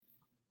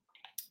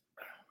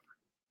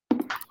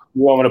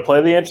You want me to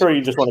play the intro, or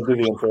you just want to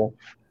do the intro?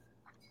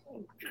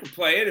 You can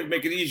play it and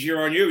make it easier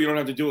on you. You don't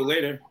have to do it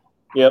later.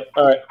 Yep.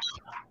 All right.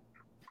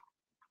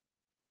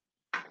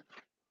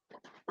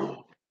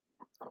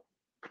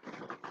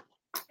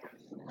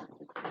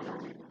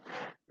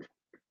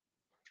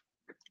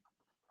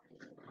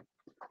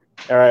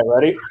 All right,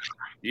 ready?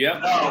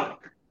 Yep.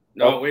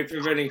 No, wait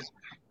for Vinny.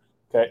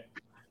 Okay.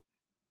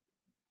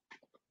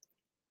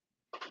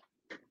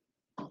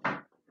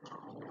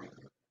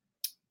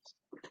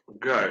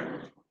 Okay.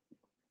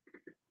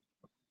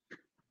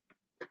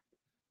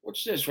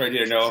 What's this right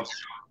here, Noah?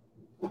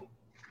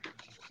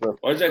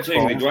 What is that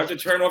taking me? Do I have to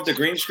turn off the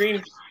green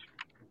screen?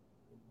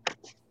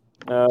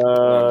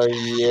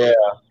 Yeah.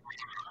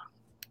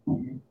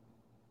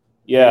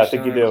 Yeah, I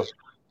think you do.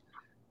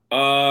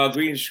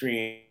 Green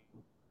screen.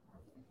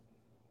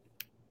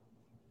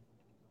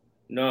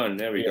 None.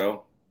 There we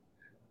go.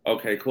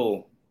 Okay,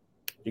 cool.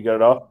 You got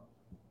it off?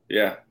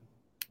 Yeah.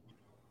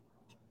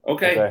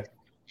 Okay.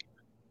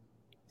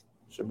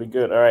 Should be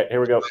good. All right, here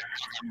we go.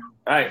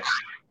 All right.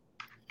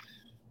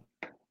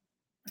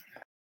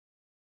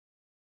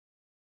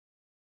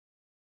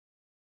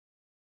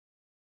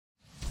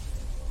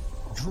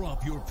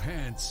 Drop your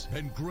pants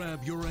and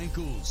grab your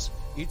ankles.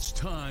 It's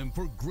time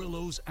for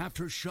Grillo's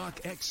Aftershock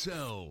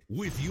XL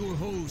with your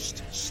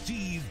host,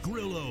 Steve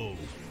Grillo.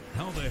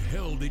 How the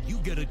hell did you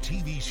get a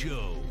TV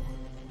show?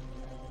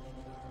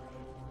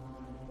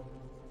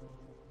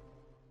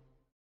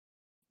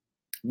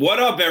 What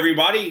up,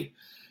 everybody?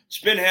 It's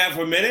been half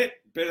a minute.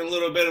 Been a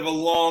little bit of a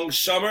long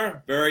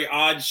summer. Very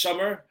odd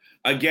summer.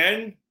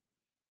 Again,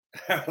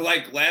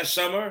 like last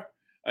summer.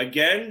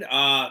 Again,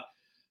 the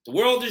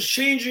world is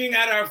changing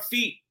at our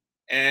feet,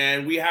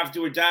 and we have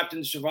to adapt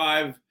and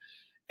survive,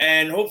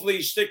 and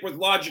hopefully stick with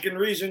logic and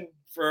reason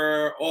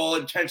for all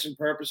intents and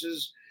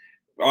purposes.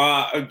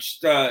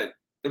 The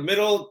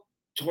middle,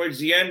 towards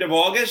the end of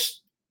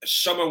August,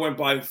 summer went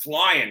by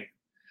flying.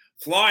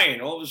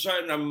 All of a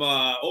sudden, I'm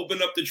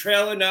opening up the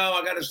trailer now.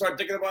 I got to start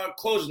thinking about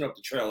closing up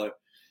the trailer.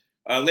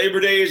 Labor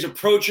Day is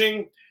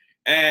approaching,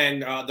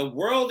 and the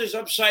world is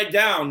upside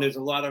down. There's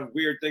a lot of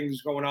weird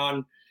things going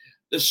on.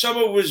 The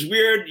summer was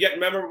weird yet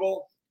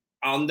memorable.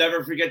 I'll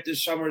never forget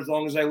this summer as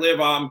long as I live.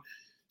 I'm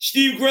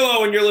Steve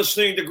Grillo, and you're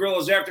listening to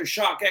Grillo's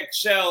Aftershock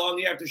XL on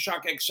the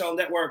Aftershock XL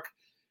network.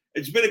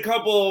 It's been a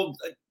couple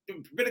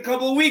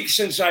of weeks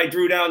since I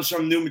threw down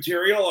some new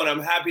material, and I'm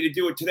happy to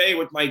do it today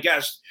with my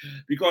guest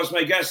because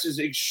my guest is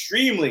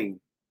extremely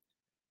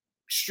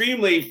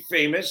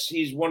famous.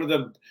 He's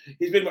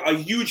been a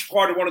huge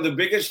part of one of the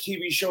biggest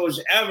TV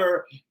shows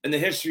ever in the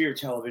history of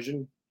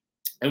television.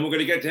 And we're going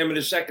to get to him in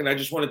a second. I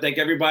just want to thank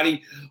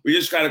everybody. We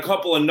just got a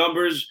couple of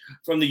numbers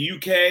from the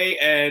UK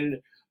and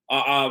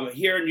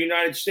here in the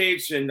United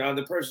States, and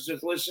the persons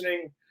that's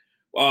listening.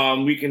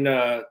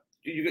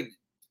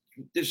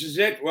 This is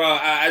it.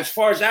 As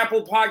far as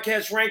Apple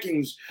Podcast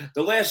rankings,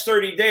 the last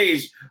 30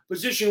 days,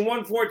 position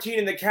 114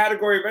 in the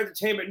category of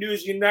entertainment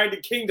news,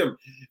 United Kingdom,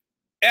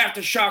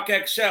 Aftershock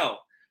XL.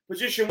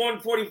 Position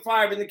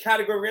 145 in the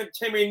category of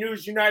entertainment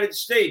news, United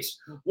States,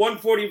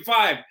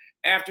 145.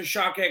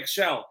 Aftershock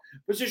XL.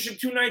 Position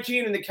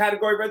 219 in the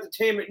category of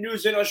entertainment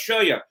news in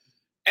Australia.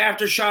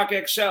 Aftershock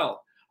XL.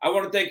 I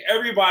want to thank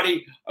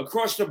everybody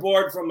across the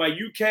board from my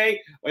UK,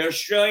 my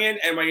Australian,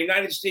 and my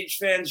United States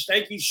fans.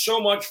 Thank you so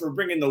much for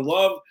bringing the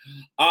love.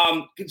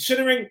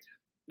 Considering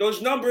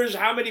those numbers,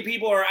 how many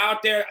people are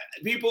out there,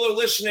 people are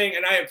listening,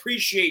 and I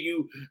appreciate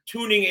you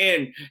tuning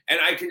in. And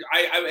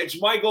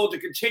it's my goal to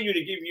continue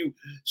to give you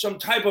some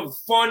type of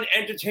fun,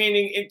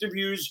 entertaining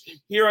interviews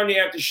here on the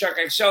Aftershock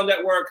XL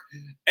network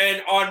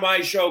and on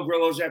my show,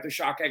 Grillo's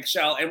Aftershock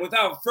XL. And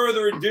without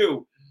further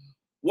ado,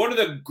 one of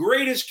the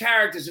greatest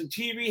characters in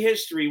TV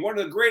history, one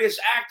of the greatest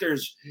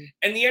actors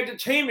in the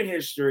entertainment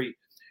history,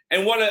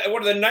 and one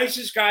of the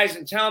nicest guys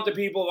and talented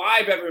people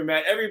I've ever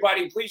met.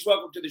 Everybody, please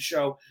welcome to the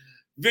show,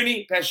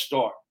 Vinny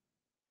Pastore.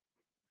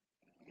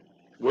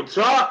 What's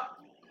up?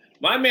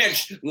 My man,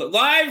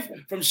 live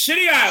from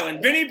City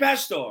Island, Vinny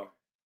Pastore.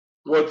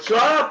 What's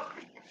up?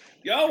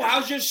 Yo,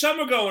 how's your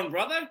summer going,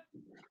 brother?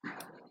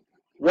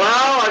 Well,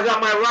 I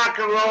got my Rock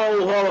and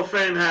Roll Hall of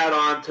Fame hat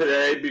on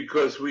today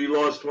because we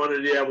lost one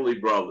of the Everly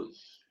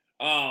brothers.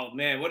 Oh,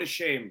 man, what a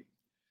shame.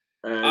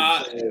 And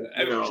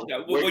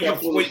wake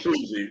up little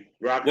Susie,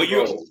 rock and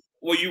roll.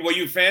 Were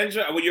you fans?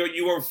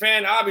 You were a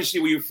fan, obviously.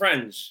 Were you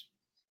friends?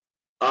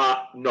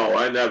 No,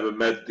 I never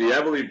met the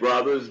Everly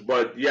brothers,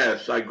 but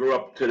yes, I grew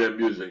up to their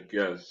music,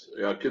 yes.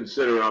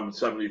 Consider I'm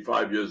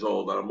 75 years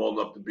old, and I'm old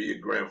enough to be a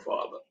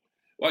grandfather.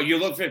 Well, you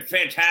look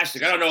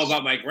fantastic. I don't know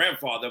about my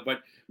grandfather, but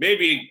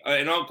maybe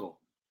an uncle.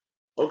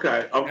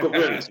 Okay, Uncle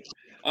Vinny.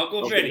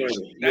 Uncle Vinny.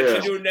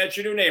 That's your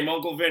new name,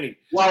 Uncle Vinny.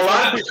 Well, a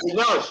lot of people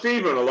know,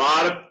 Stephen, a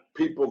lot of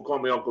people call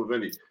me Uncle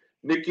Vinny.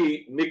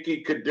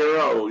 Nikki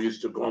Cadero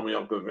used to call me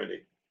Uncle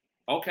Vinny.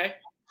 Okay,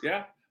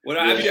 yeah. Well,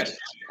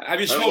 have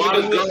you spoken a lot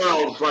of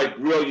girls, like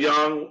real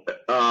young,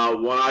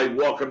 when I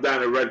walk them down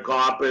the red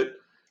carpet,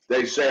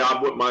 they say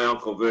I'm with my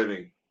Uncle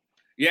Vinny.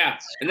 Yeah,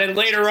 and then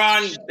later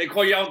on, they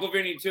call you Uncle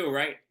Vinny too,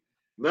 right?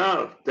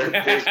 No.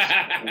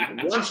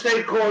 Once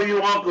they call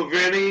you Uncle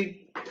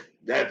Vinny,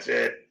 that's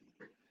it.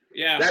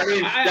 Yeah. That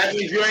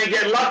means you ain't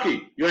getting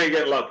lucky. You ain't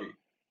getting lucky.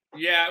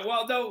 Yeah.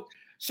 Well, though,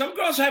 some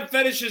girls have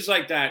fetishes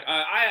like that.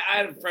 I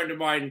had a friend of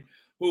mine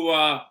who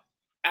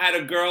had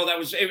a girl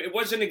that it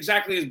wasn't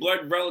exactly his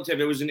blood relative.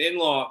 It was an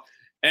in-law.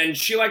 And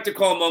she liked to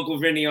call him Uncle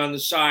Vinny on the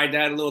side. They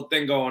had a little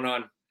thing going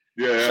on.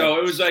 Yeah. So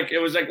it was like,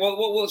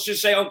 well, let's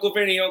just say Uncle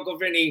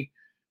Vinny,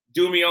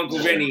 do me Uncle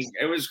Vinny.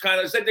 It was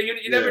kind of,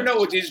 you never know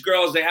with these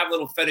girls. They have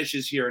little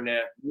fetishes here and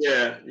there.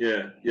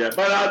 Yeah.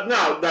 But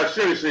no,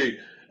 seriously,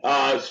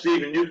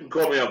 Steven, you can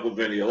call me Uncle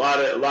Vinny. A lot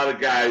of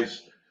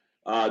guys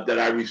that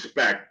I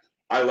respect,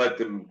 I let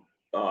them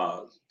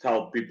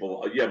tell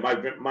people,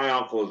 my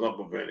uncle is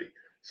Uncle Vinny.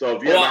 So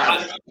if you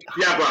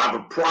ever have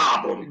a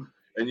problem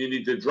and you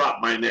need to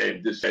drop my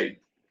name, just say,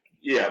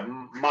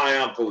 my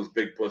uncle is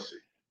Big Pussy.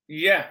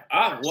 Yeah.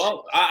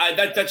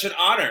 That's an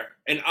honor,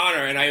 and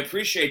I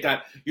appreciate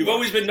that. You've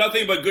always been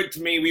nothing but good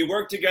to me. We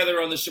worked together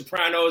on The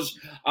Sopranos.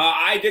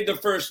 I did the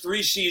first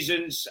 3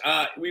 seasons.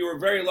 We were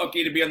very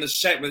lucky to be on the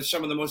set with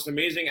some of the most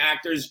amazing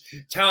actors,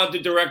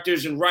 talented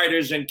directors and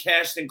writers and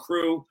cast and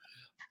crew.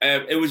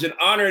 It was an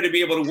honor to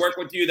be able to work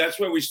with you. That's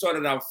where we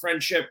started our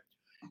friendship,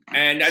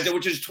 and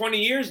which is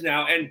 20 years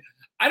now. And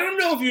I don't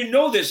know if you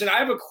know this, and I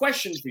have a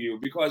question for you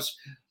because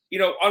 –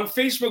 on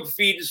Facebook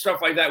feed and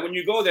stuff like that, when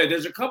you go there,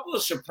 there's a couple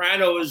of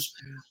Sopranos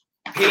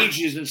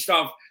pages and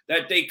stuff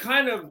that they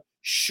kind of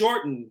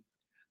shorten,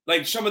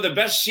 like some of the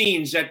best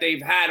scenes that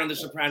they've had on The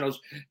Sopranos.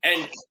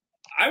 And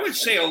I would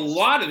say a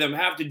lot of them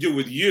have to do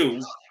with you,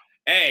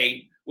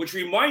 which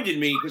reminded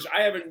me, because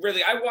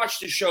I watched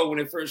the show when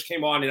it first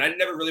came on, and I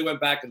never really went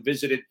back and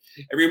visited.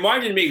 It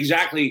reminded me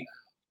exactly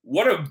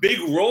what a big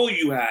role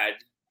you had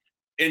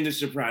in The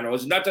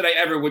Sopranos. Not that I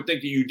ever would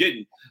think that you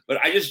didn't, but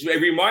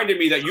it reminded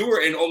me that you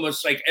were in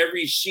almost like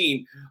every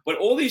scene. But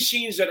all these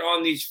scenes that are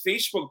on these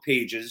Facebook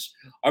pages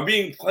are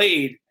being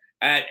played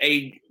at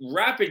a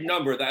rapid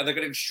number, like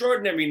an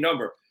extraordinary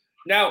number.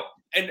 Now,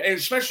 and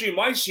especially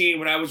my scene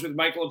when I was with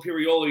Michael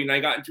Imperioli and I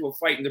got into a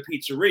fight in the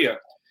pizzeria,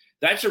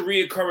 that's a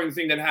reoccurring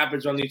thing that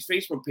happens on these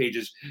Facebook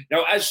pages.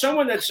 Now, as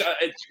someone that's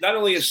not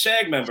only a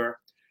SAG member,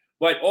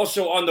 but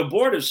also on the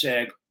board of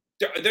SAG,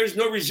 there's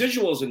no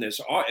residuals in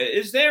this.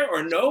 Is there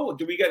or no?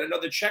 Do we get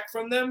another check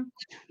from them?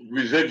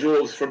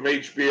 Residuals from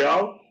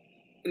HBO?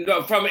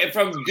 No, from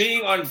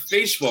being on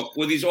Facebook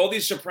with all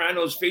these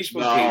Sopranos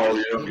Facebook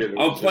pages. You don't get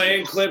I'm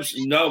playing clips.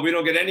 No, we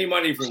don't get any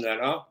money from that,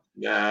 huh?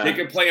 Nah. They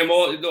can play them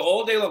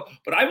all day long.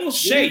 But I will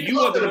say, you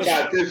are the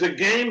most. There's a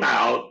game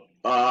out.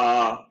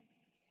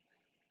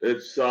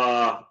 It's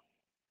I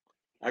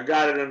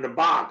got it in the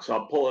box.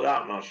 I'll pull it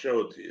out and I'll show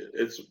it to you.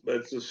 It's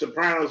the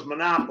Sopranos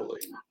Monopoly.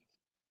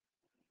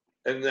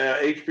 And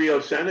HBO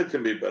sent it to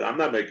me, but I'm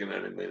not making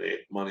any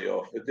money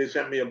off it. They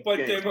sent me a game.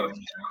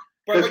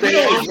 But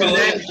they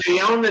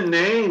own the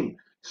name,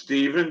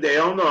 Steven. They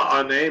own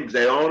our names.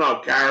 They own our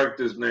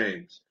characters'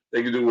 names.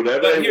 They can do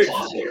whatever they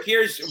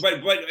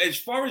want. But as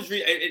far as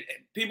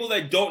people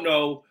that don't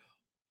know,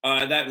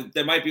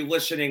 that might be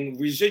listening,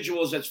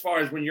 residuals as far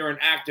as when you're an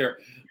actor,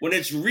 when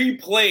it's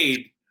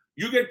replayed,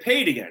 you get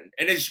paid again.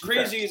 And as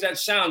crazy as that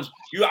sounds,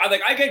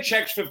 I get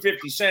checks for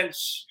 50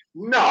 cents.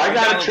 No, I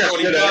got a check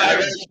today. I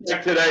got a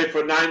check today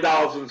for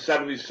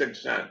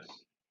 $9.76.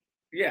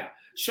 Yeah.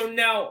 So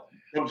now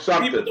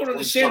people don't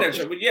understand that.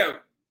 So, but yeah,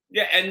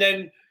 and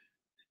then,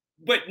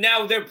 but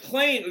now they're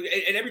playing,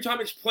 and every time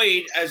it's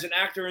played as an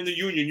actor in the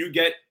union, you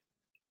get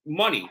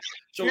money.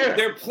 So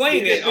they're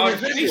playing it on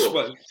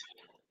Facebook.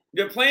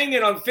 They're playing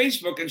it on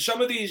Facebook, and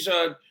some of these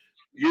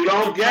you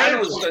don't get it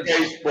on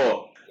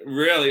Facebook.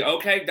 Really?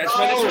 Okay, that's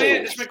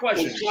my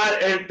question.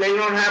 And they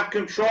don't have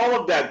control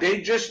of that.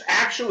 They just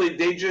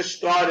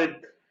started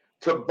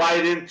to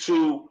bite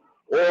into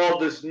all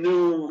this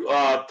new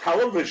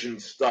television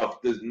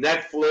stuff. There's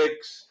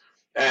Netflix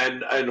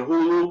and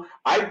Hulu.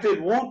 I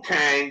did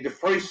Wu-Tang the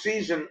first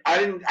season. I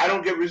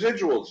don't get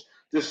residuals.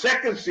 The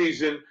second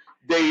season,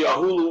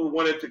 Hulu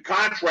went into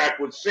contract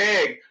with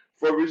SAG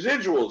for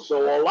residuals.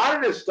 So a lot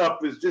of this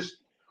stuff is just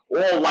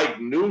all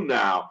like new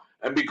now.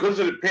 And because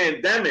of the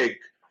pandemic,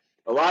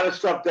 a lot of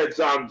stuff that's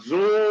on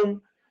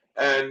Zoom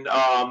and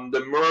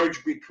the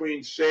merge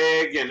between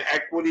SAG and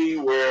Equity,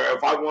 where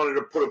if I wanted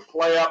to put a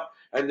play up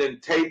and then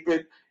tape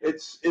it,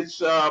 it's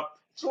a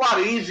lot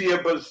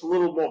easier, but it's a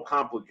little more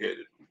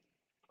complicated.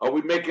 Are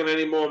we making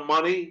any more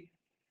money?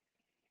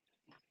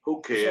 Who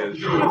cares?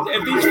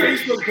 If these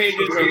Facebook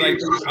pages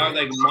are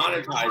like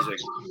monetizing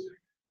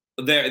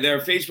their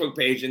Facebook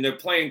page and they're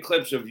playing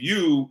clips of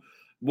you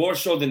more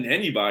so than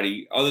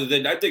anybody, other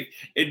than I think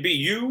it'd be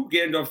you,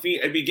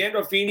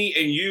 Gandolfini,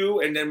 and you,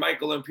 and then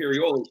Michael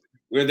Imperioli,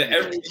 where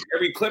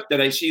every clip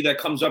that I see that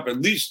comes up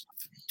at least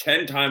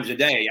 10 times a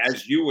day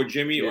as you or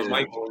Jimmy or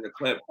Michael in the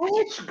clip. Well,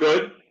 it's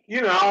good.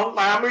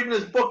 I'm reading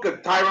this book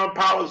of Tyrone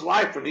Power's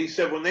life, and he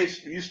said when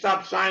you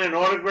stop signing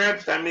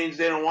autographs, that means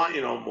they don't want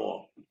you no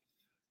more.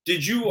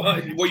 Did you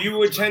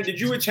attend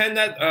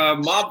that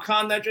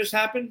MobCon that just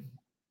happened?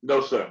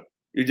 No, sir.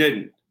 You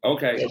didn't.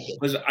 Okay,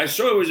 because I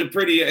saw it was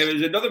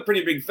another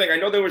pretty big thing. I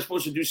know they were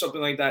supposed to do something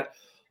like that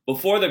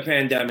before the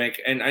pandemic,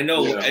 and I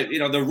know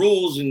the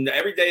rules, and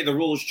every day the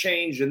rules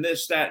change, and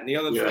this, that, and the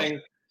other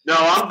thing. No,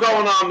 I'm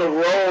going on the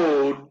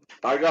road.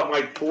 I got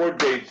my tour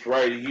dates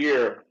right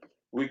here.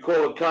 We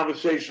call it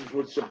Conversations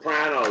with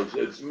Sopranos.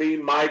 It's me,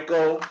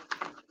 Michael,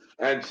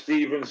 and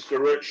Steven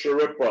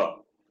Sharippa.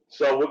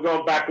 So we're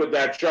going back with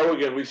that show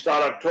again. We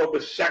start October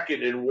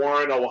 2nd in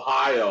Warren,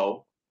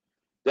 Ohio.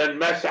 Then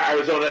Mesa,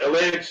 Arizona,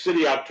 Atlantic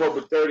City,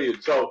 October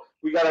 30th. So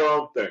we got our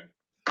own thing.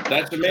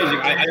 That's amazing.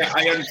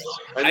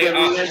 And then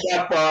we end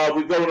up,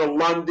 we go to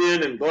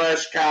London and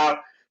Glasgow.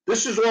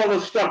 This is all the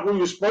stuff we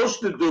were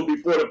supposed to do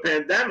before the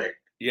pandemic.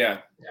 Yeah.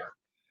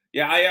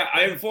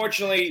 I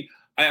unfortunately,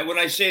 when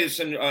I say this,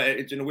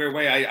 it's in a weird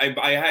way.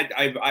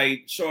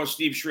 I saw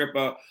Steve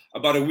Sharippa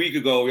about a week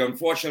ago.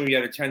 Unfortunately, we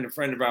had to attend a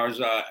friend of ours'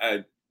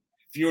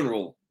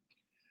 funeral.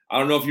 I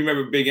don't know if you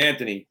remember Big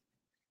Anthony.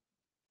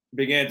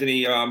 Big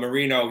Anthony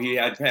Marino. He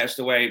had passed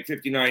away,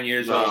 59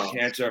 years old,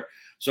 cancer.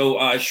 So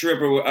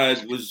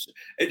Sharippa was.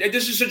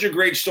 This is such a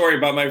great story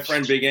about my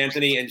friend Big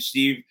Anthony and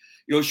Steve.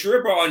 You know,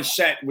 Sharippa on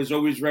set was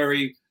always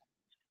very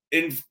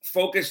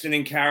focused and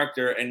in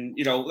character, and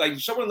like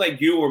someone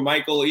like you or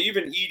Michael, or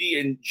even Edie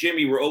and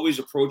Jimmy were always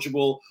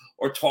approachable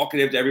or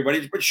talkative to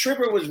everybody. But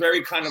Sharippa was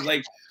very kind of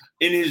like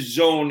in his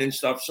zone and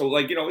stuff. So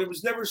like it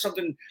was never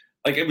something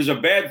like it was a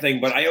bad thing.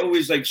 But I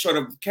always like sort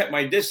of kept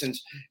my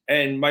distance.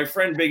 And my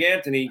friend Big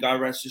Anthony, God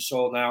rest his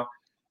soul now,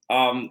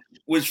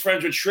 was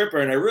friends with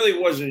Sharippa, and I really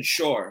wasn't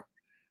sure.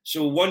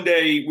 So one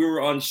day we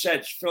were on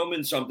set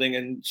filming something,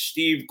 and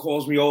Steve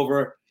calls me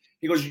over.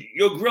 He goes,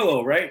 "You're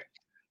Grillo, right?"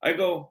 I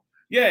go,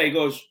 "Yeah." He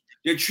goes,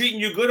 "They're treating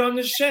you good on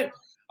this set?"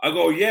 I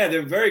go, "Yeah,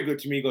 they're very good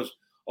to me." He goes,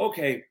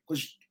 "Okay,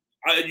 because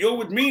you're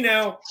with me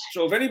now,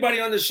 so if anybody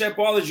on the set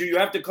bothers you, you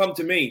have to come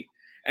to me."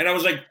 And I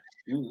was like,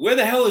 "Where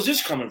the hell is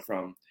this coming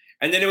from?"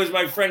 And then it was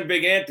my friend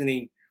Big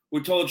Anthony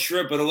who told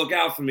Sharippa to look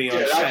out for me on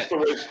set. Yeah, that's the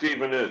way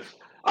Steven is.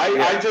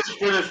 I just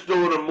finished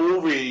doing a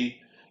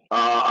movie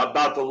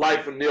about the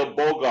life of Neil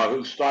Bogart,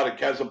 who started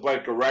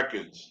Casablanca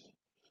Records.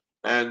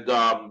 And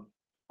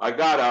I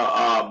got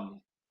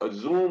a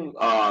Zoom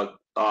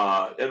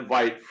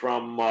invite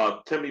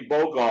from Timmy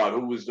Bogart,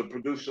 who was the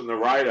producer and the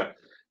writer.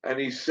 And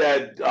he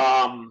said,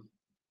 I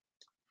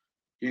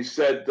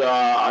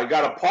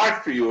got a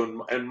part for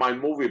you in my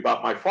movie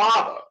about my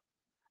father.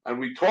 And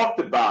we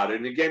talked about it,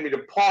 and he gave me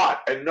the part.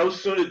 And no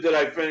sooner did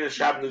I finish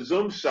having the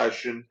Zoom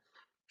session,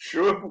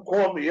 Sharippa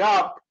called me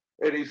up,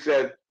 and he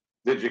said,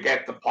 "Did you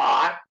get the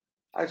part?"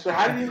 I said,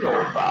 "How do you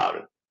know about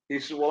it?" He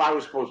said, "Well, I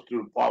was supposed to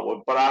do the part,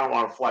 but I don't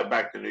want to fly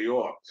back to New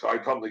York, so I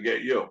told him to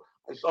get you."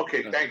 I said,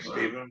 "Okay, thanks,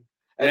 Steven."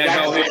 And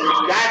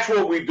that's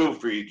what we do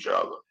for each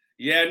other.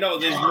 Yeah, no,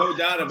 there's no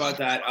doubt about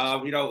that.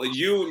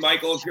 You and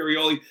Michael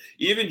Imperioli,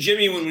 even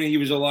Jimmy, when he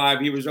was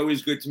alive, he was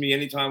always good to me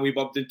anytime we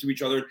bumped into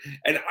each other.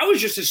 And I was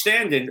just a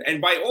stand-in.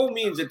 And by all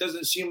means, it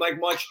doesn't seem like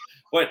much.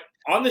 But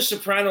on the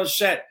Sopranos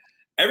set,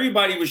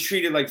 everybody was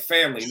treated like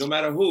family, no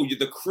matter who.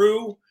 The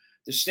crew,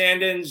 the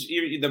stand-ins,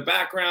 the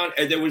background.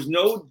 And there was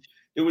no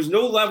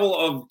level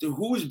of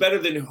who was better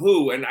than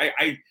who. And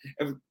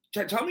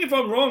tell me if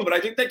I'm wrong, but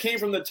I think that came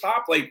from the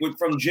top,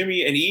 from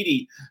Jimmy and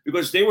Edie,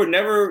 because they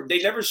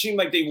never seemed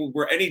like they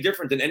were any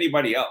different than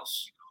anybody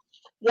else.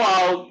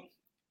 Well,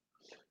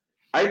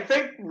 I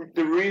think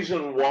the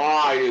reason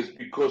why is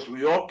because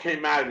we all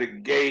came out of the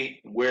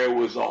gate where it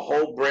was a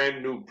whole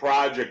brand new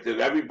project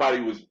and everybody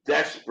was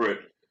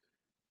desperate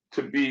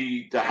to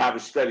have a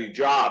steady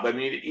job. I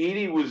mean,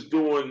 Edie was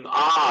doing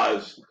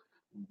Oz,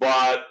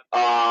 but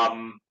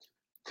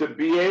to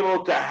be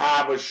able to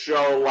have a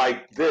show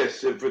like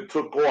this, if it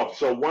took off.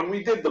 So when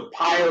we did the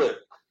pilot,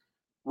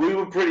 we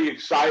were pretty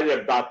excited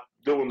about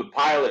doing the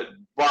pilot.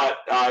 But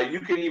you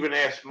can even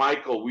ask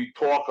Michael. We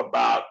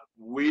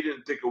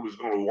didn't think it was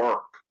going to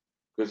work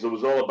because it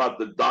was all about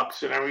the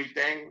ducks and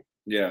everything.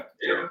 Yeah.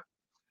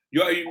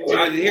 But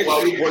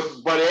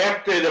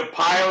after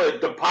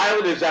the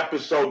pilot is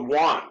episode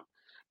 1.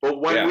 But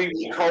when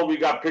we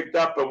got picked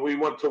up and we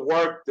went to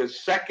work, the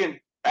second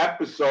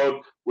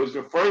episode was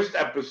the first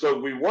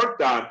episode we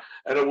worked on,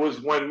 and it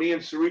was when me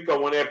and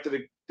Sirico went after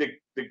the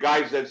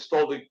guys that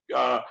stole the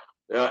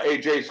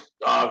AJ's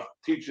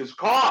teacher's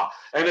car,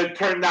 and it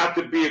turned out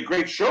to be a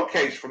great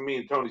showcase for me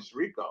and Tony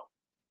Sirico.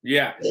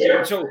 Yeah.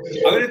 So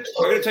I'm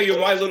gonna tell you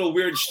my little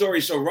weird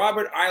story. So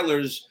Robert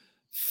Eiler's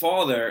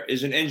father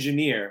is an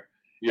engineer,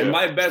 and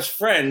my best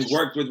friend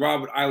worked with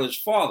Robert Eiler's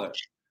father.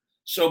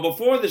 So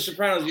before The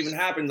Sopranos even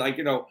happened,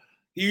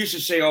 he used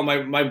to say, "Oh,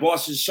 my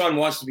boss's son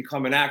wants to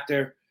become an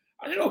actor."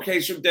 I said, "Okay."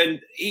 So then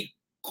he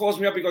calls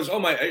me up. He goes,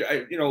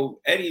 "Oh,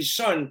 Eddie's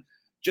son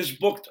just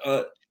booked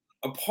a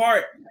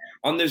part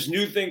on this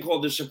new thing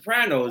called The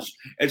Sopranos.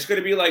 It's going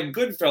to be like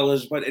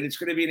Goodfellas, but it's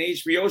going to be an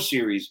HBO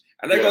series."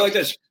 And I go like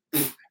this,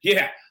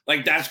 "Yeah,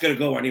 like that's going to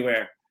go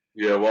anywhere."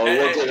 Yeah, well,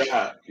 look at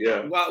that.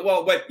 Yeah.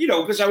 Well, but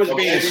because I was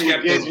being a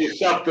skeptic. You gave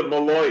yourself to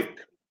Malloy.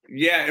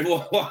 Yeah,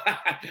 well,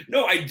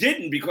 no, I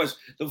didn't, because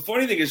the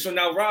funny thing is, so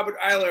now Robert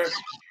Eiler,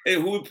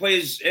 who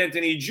plays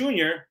Anthony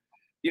Jr.,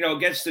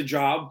 gets the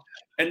job,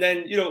 And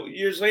then,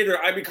 years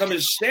later, I become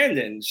his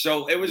stand-in.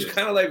 So it was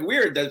kind of like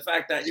weird, the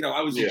fact that,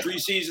 I was in 3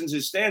 seasons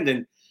his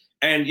stand-in.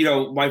 And,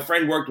 my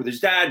friend worked with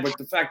his dad. But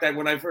the fact that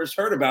when I first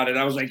heard about it,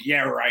 I was like,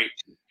 yeah, right.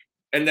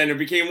 And then it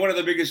became one of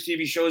the biggest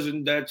TV shows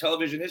in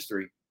television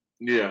history.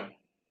 Yeah.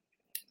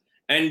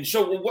 And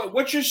so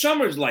what's your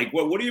summers like?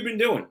 What have you been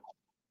doing?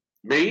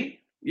 Me?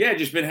 Yeah,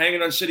 just been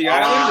hanging on City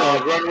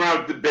Island? Running around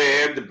with the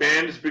band. The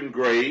band has been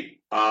great.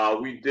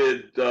 We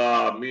did,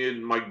 me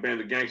and my band,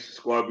 the Gangster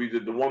Squad, we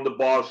did the Wonder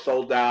Bar,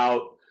 sold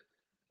out.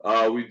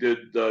 We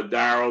did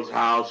Daryl's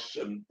house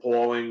and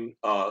Pauling.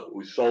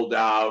 We sold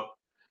out.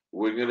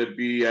 We're going to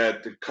be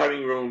at the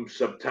Cutting Room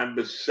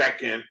September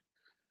 2nd.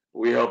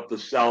 We hope to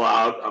sell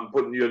out. I'm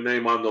putting your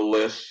name on the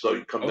list so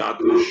you come down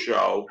to the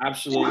show.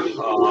 Absolutely.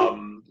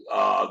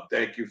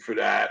 Thank you for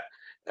that.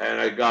 And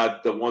I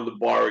got the Wonder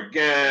Bar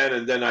again,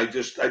 and then I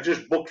just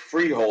booked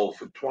Freehold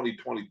for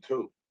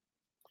 2022.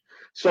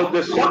 So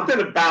there's something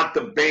about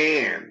the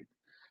band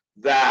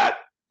that,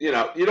 you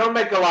don't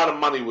make a lot of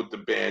money with the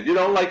band. You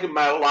don't make a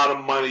lot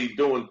of money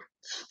doing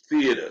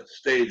theater,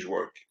 stage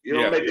work. You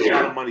don't make a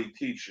lot of money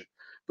teaching.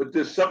 But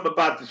there's something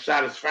about the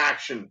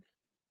satisfaction.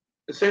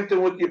 The same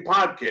thing with your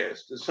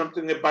podcast. There's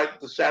something about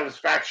the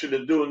satisfaction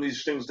of doing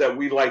these things that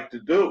we like to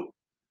do.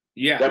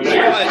 Yeah. That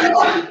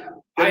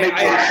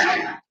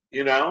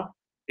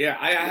Yeah,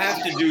 I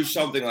have to do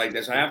something like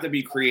this. I have to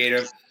be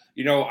creative.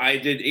 I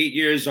did 8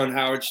 years on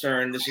Howard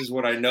Stern. This is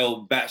what I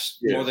know best,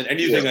 more than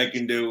anything I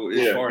can do.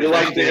 As far you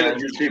as like to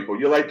interview people.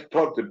 You like to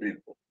talk to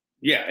people.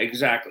 Yeah,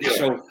 exactly. Yeah.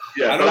 So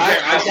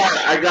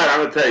I'm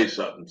gonna tell you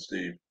something,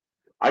 Steve.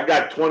 I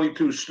got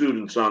 22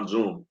 students on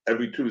Zoom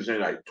every Tuesday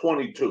night.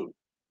 22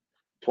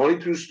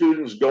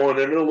 students going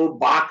in a little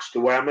box to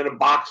where I'm in a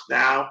box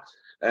now.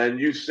 And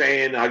you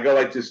saying, I go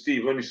like this,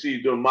 Steve, let me see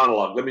you do a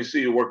monologue. Let me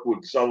see you work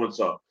with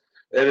so-and-so.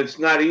 And it's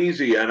not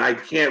easy. And I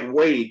can't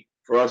wait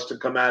for us to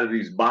come out of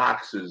these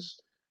boxes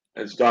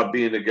and start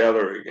being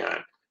together again.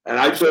 And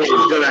I thought it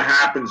was going to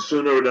happen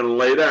sooner than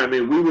later. I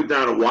mean, we were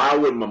down at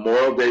Wildwood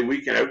Memorial Day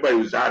weekend. Everybody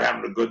was out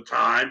having a good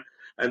time.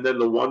 And then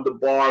the Wonder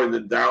Bar and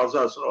then Daryl's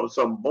house. And all of a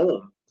sudden,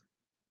 boom.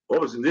 All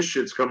of a sudden, this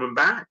shit's coming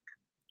back.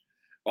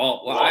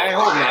 Well, I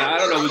hope not. I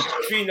don't know.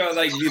 Between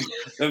like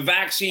the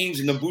vaccines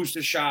and the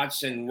booster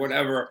shots and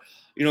whatever,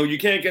 you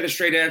can't get a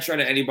straight answer out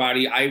of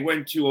anybody. I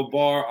went to a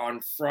bar on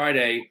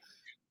Friday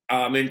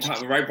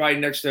right by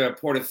next to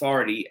Port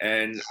Authority,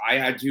 and I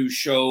had to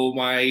show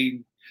it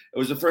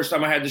was the first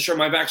time I had to show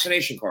my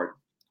vaccination card.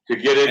 To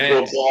get into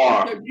a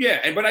bar.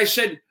 Yeah, but I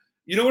said,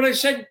 you know what I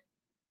said?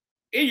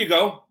 Here you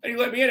go. And he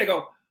let me in. I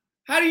go,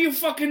 how do you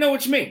fucking know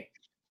it's me?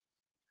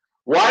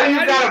 Why do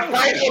you gotta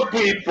fight with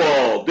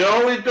people? They're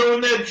only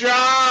doing their job.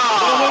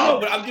 No,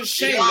 but I'm just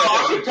saying.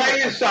 I can tell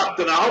you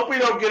something. I hope we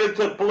don't get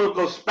into a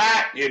political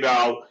spat, on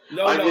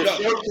your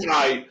show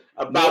tonight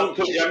about.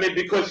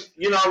 Because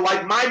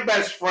like my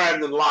best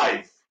friend in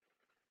life,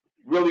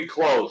 really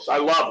close. I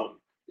love him.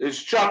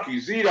 Is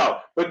Chucky Zito,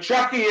 but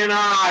Chucky and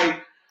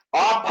I,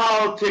 our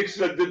politics,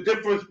 the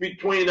difference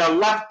between a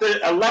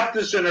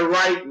leftist and a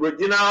right.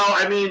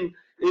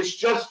 It's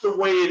just the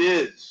way it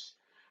is.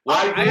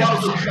 I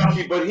love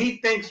Chucky, but he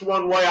thinks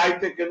one way, I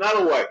think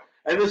another way.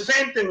 And the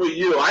same thing with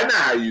you. I know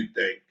how you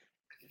think.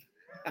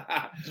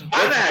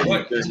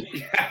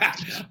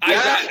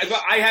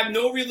 I have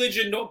no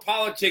religion, no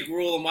politic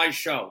rule in my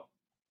show.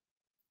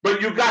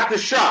 But you got the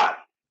shot.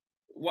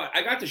 What?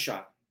 I got the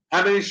shot.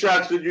 How many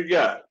shots did you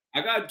get?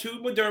 I got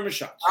 2 Moderna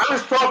shots. I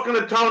was talking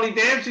to Tony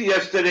Dancy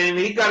yesterday, and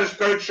he got his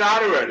 3rd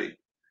shot already.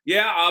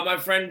 Yeah, my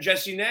friend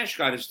Jesse Nash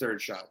got his 3rd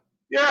shot.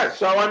 Yeah,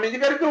 so, you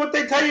got to do what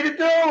they tell you to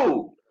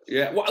do.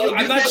 Yeah, well,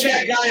 I'm not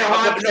saying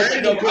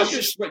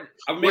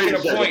I'm making a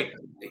point.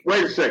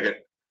 Wait a second.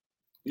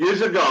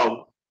 Years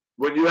ago,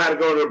 when you had to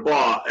go to the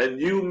bar and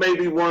you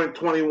maybe weren't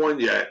 21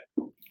 yet,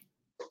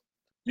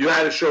 you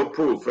had to show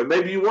proof. And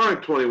maybe you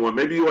weren't 21,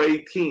 maybe you were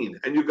 18,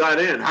 and you got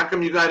in. How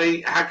come you got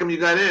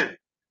in?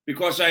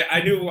 Because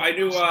I knew. All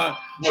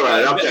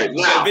right, okay.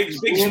 Now, big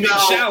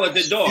Sal at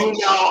the door.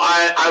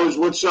 I was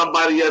with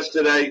somebody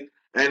yesterday,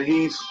 and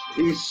he's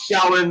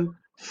selling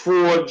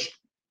forged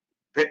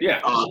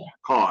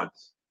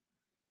cards.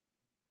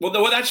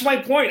 Well, that's my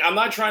point. I'm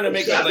not trying to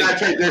make it.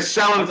 That's right. They're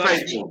selling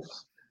fake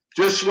ones,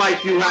 just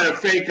like you had a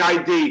fake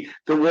ID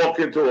to walk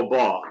into a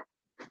bar.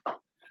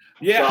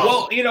 Yeah.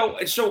 So, well,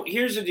 so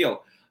here's the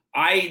deal.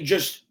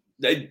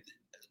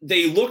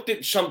 They looked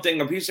at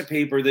something, a piece of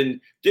paper,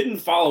 then didn't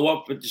follow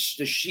up with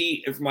the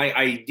sheet if my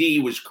ID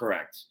was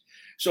correct.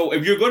 So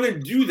if you're going to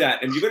do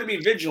that, and you're going to be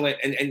vigilant,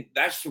 and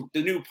that's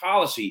the new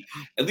policy,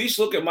 at least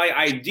look at my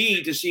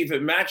ID to see if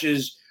it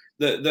matches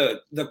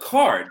the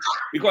card,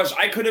 because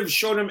I could have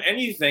shown him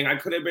anything. I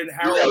could have been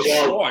Harold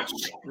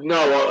Schwartz.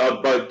 No,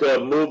 but the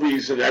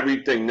movies and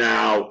everything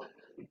now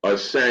are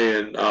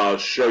saying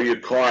show your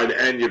card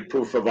and your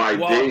proof of ID.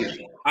 Well,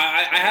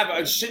 I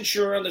have since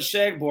you're on the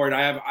SAG board,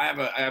 I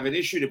have an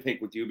issue to pick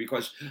with you,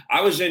 because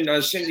I was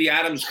in Cindy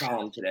Adams'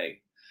 column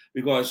today,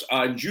 because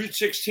on June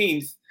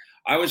 16th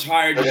I was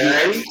hired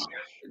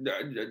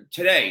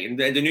today in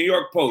the New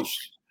York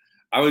Post.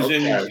 I was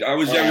in.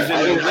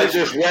 I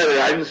just read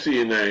it. I didn't see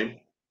your name.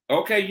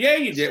 Okay, yeah,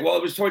 you did. Well,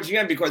 it was towards the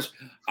end because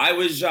I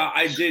was.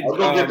 I did. I'll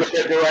go get the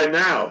paper right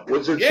now.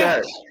 What's it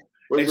say?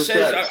 It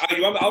says.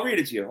 I'll read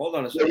it to you. Hold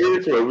on a second.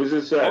 Read it to me. What does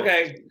it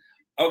say?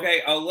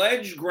 Okay.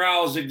 Alleged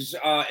growls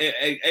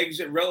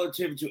exit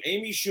relative to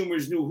Amy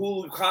Schumer's new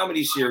Hulu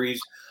comedy series.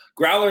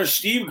 Growler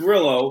Steve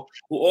Grillo,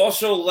 who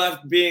also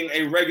left being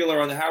a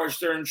regular on the Howard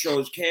Stern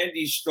show's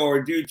Candy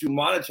Store due to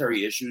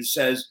monetary issues,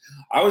 says,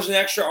 "I was an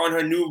extra on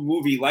her new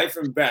movie Life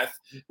and Beth,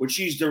 which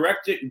she's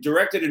directed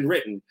and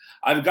written.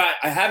 I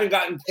haven't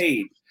gotten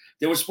paid.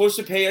 They were supposed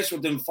to pay us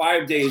within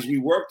 5 days. We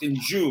worked in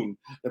June.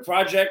 The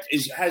project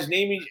has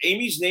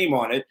Amy's name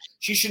on it.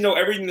 She should know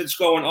everything that's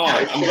going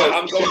on."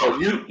 So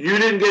you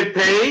didn't get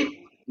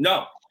paid?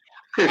 No.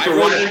 So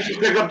why didn't you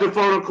pick up the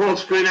phone and call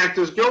Screen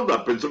Actors Guild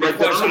up?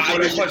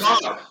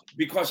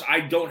 Because I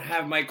don't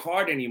have my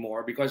card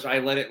anymore because I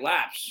let it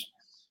lapse.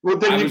 Well,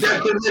 then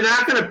they're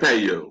not going to pay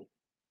you.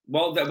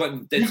 Well, you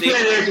can't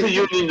ask the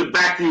union to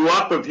back you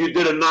up if you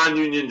did a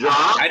non-union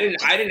job. I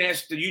didn't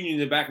ask the union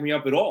to back me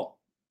up at all.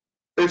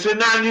 It's a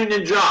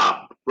non-union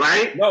job,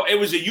 right? No, it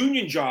was a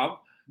union job.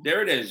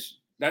 There it is.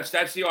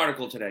 That's the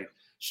article today.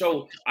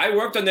 So I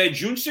worked on that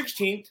June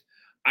 16th.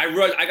 I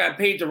got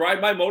paid to ride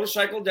my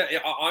motorcycle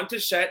onto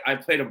set. I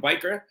played a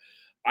biker.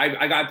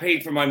 I got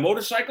paid for my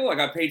motorcycle. I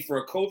got paid for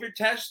a COVID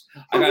test.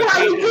 Why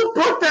did you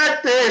put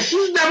that there?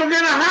 She's never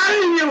going to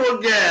hire you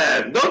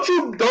again.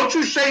 Don't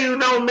you say you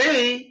know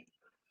me?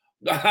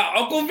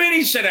 Uncle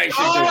Vinny said I should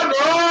do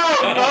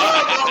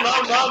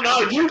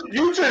it. No.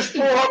 You just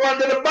threw her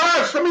under the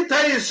bus. Let me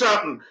tell you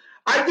something.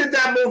 I did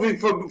that movie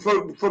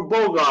for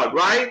Bogart,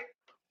 right?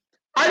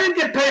 I didn't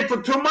get paid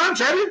for 2 months.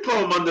 I didn't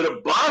throw him under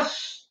the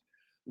bus.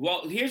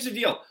 Well, here's the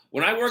deal.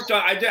 When I worked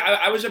on,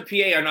 I was a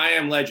PA on I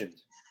Am Legend,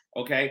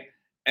 okay?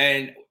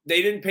 And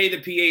they didn't pay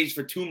the PAs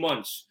for 2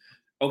 months.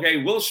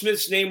 Okay, Will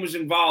Smith's name was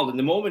involved. And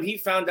the moment he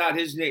found out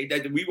his name,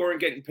 that we weren't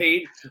getting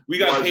paid, we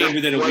got paid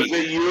within a week. Was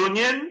it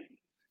union?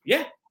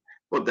 Yeah.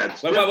 Well,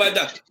 that's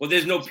well,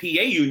 there's no PA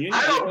union.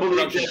 I don't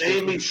believe that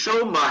Amy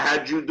Schumer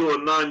had you do a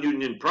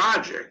non-union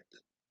project.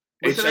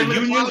 It's a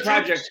union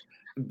project,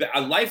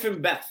 A Life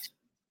and Beth.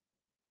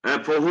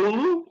 And for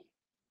Hulu?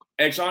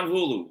 It's on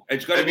Hulu.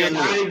 It's going to be on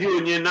Hulu.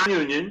 Union,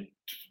 non-union.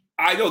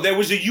 I know. There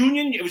was a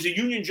union. It was a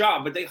union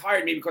job, but they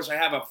hired me because I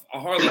have a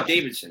Harley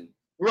Davidson.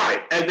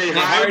 Right. And they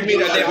hired me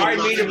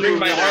to bring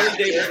my Harley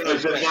Davidson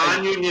as a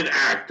non-union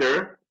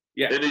actor.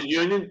 Yeah. In a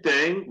union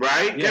thing,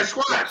 right? Yeah. Guess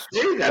what?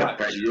 They ain't got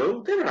to pay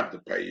you. They don't have to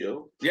pay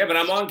you. Yeah, but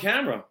I'm on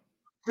camera.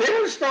 They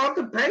don't start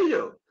to pay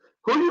you.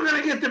 Who are you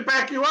going to get to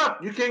back you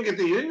up? You can't get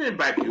the union to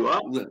back you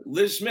up.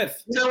 Liz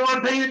Smith. You don't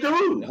want to pay your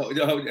dues.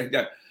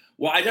 No.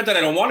 Well, I not that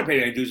I don't want to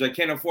pay any dues. I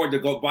can't afford to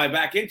go buy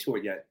back into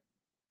it yet.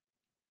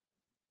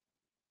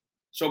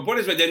 So put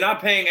it this way, they're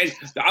not paying.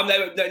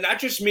 Not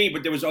just me,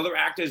 but there was other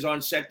actors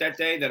on set that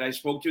day that I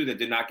spoke to that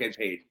did not get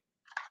paid.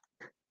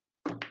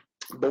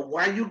 But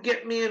why you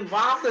get me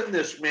involved in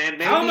this, man?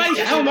 Maybe how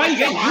am I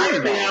getting you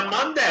involved? On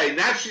Monday.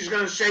 Now she's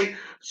going to say,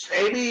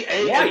 Amy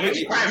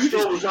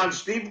Pastore was on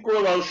Steve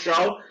Grillo's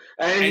show,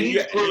 and he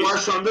threw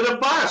us under the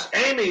bus.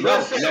 Amy,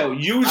 listen. No,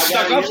 you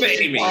stuck up for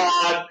Amy.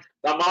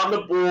 I'm on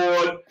the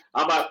board.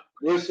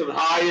 Listen,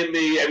 hire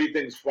me.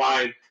 Everything's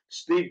fine.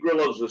 Steve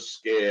Grillo's a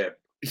scam.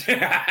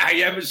 I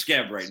am a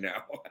scam right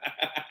now.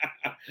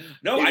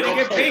 No, I didn't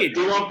get paid.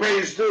 He won't pay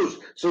his dues.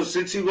 So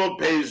since he won't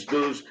pay his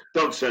dues,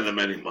 don't send him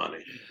any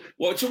money.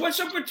 Well, so what's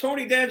up with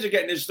Tony Danza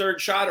getting his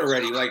third shot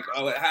already? Like,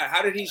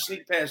 how did he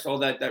sneak past all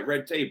that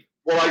red tape?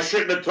 Well, I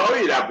shouldn't have told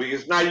you that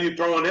because now you're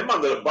throwing him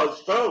under the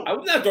bus too.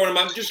 I'm not throwing him.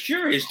 I'm just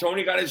curious.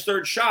 Tony got his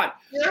third shot.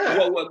 Yeah.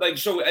 Well, like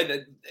so.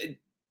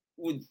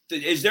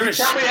 Is there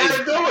tell me how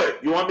to do it?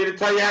 You want me to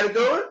tell you how to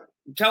do it?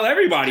 Tell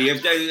everybody.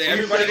 If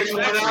everybody gets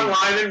went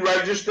online and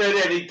registered,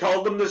 and he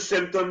told them the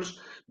symptoms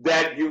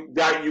that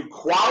you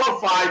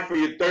qualified for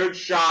your third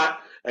shot,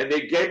 and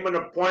they gave him an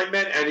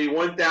appointment, and he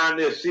went down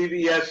to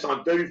CVS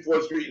on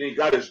 34th Street, and he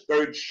got his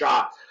third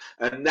shot,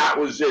 and that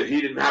was it.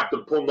 He didn't have to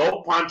pull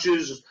no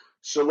punches,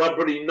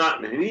 celebrity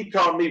nothing. And he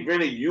told me,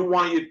 Vinny, you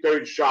want your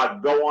third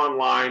shot? Go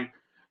online,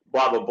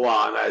 blah blah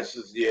blah. And I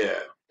says, yeah.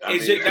 Am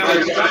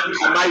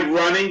I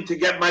running to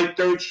get my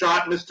third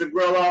shot, Mr.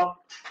 Grillo?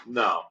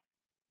 No.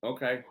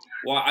 Okay.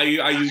 Well, are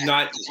you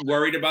not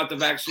worried about the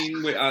vaccine?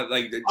 I've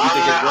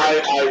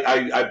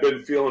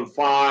been feeling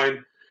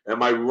fine.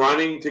 Am I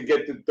running to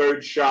get the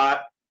third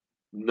shot?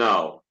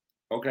 No.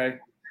 Okay.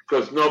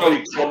 Because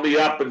nobody called me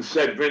up and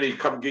said, Vinny,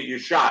 come get your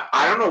shot.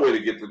 I don't know where to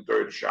get the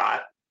third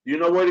shot. You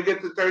know where to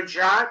get the third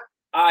shot?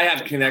 I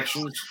have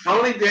connections.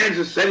 Tony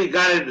Danza said he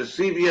got it at the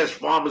CVS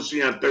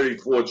pharmacy on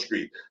 34th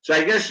Street. So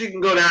I guess you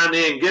can go down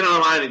there and get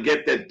online and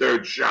get that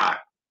third shot.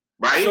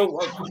 Right? So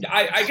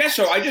I guess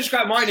so. I just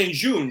got mine in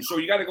June, so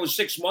you got to go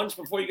 6 months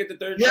before you get the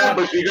third shot? Yeah,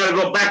 but you got to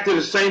go back to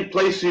the same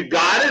place you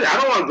got it.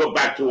 I don't want to go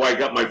back to where I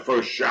got my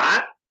first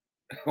shot.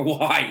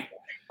 Why?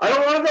 I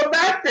don't want to go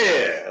back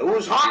there. It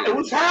was hot. It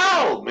was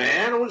hell,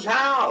 man. It was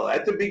hell.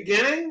 At the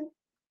beginning.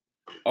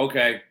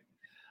 Okay.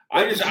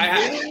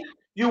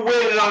 You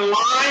waited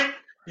online.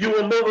 you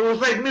were moving. It was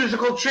like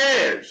musical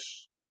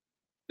chairs.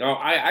 No,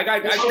 I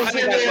kind of got When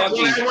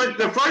lucky. I went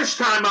the first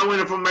time I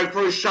went in for my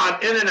first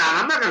shot in and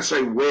out. I'm not going to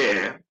say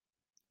where,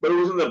 but it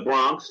was in the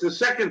Bronx. The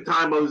second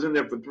time I was in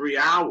there for 3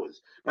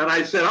 hours, and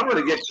I said I'm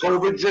going to get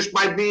COVID just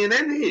by being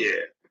in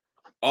here.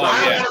 So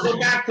I don't want to go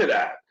back to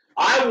that.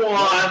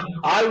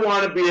 I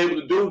want to be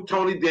able to do what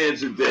Tony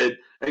Danza did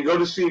and go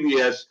to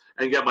CVS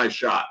and get my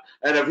shot.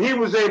 And if he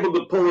was able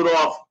to pull it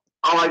off,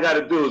 all I got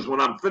to do is when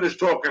I'm finished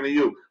talking to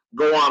you,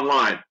 go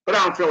online. But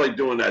I don't feel like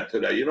doing that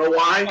today. You know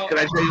why? Can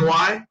I tell you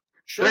why?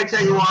 Sure. Can I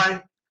tell you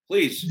why?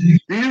 Please. You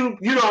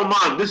don't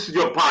mind. This is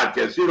your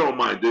podcast. You don't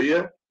mind, do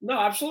you? No,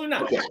 absolutely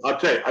not.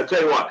 Okay, I'll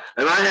tell you what.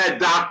 And I had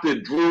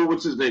Dr. Drew,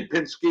 what's his name,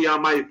 Pinsky,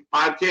 on my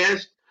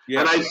podcast.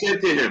 Yeah. And I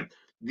said to him,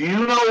 do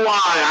you know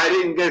why I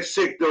didn't get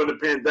sick during the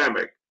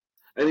pandemic?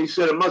 And he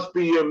said, it must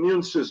be your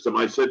immune system.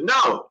 I said,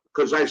 no,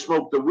 because I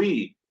smoked the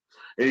weed.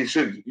 And he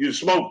said, you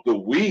smoked the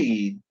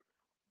weed?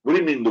 What do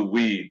you mean the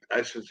weed?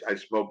 I said, I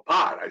smoke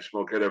pot. I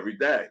smoke it every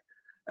day.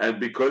 And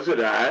because of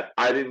that,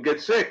 I didn't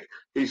get sick.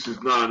 He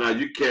says, no,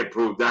 you can't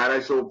prove that. I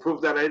said, well,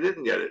 prove that I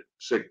didn't get it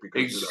sick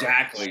because of that.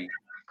 Exactly.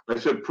 I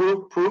said,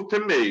 prove to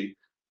me,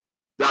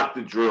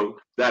 Dr. Drew,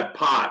 that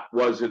pot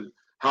wasn't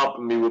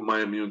helping me with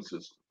my immune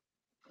system.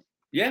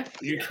 Yeah,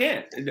 you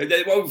can't.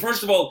 Well,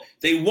 first of all,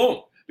 they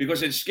won't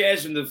because it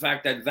scares them the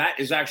fact that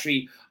is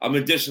actually a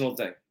medicinal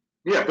thing.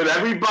 Yeah, but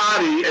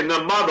everybody and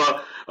their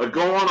mother are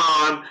going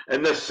on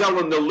and they're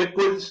selling the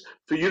liquids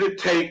for you to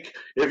take.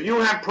 If you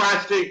have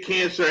prostate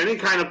cancer, any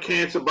kind of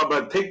cancer,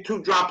 but take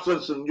 2 drops of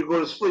this and you go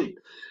to sleep.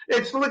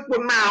 It's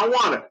liquid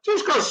marijuana.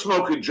 Just go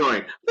smoke a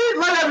joint.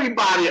 Let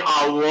everybody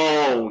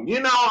alone.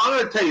 You know, I'm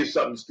going to tell you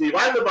something, Steve.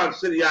 I live on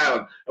City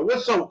Island, and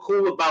what's so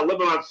cool about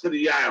living on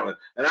City Island?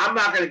 And I'm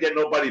not going to get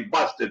nobody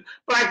busted,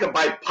 but I can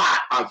buy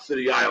pot on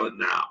City Island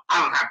now.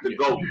 I don't have to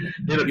go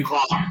in a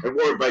car and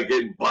worry about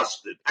getting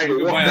busted. I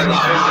can walk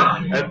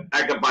around and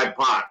I can buy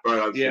pot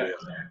right on City Island.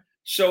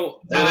 So,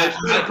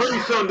 pretty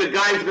soon the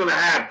guy's going to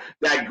have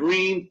that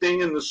green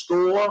thing in the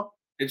store.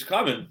 It's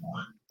coming.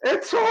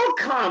 It's all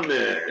coming.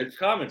 It's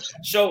coming.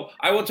 So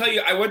I will tell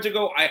you, I went to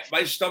go.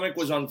 My stomach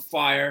was on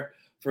fire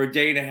for a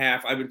day and a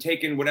half. I've been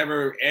taking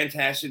whatever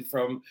antacid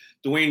from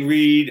Dwayne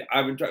Reed.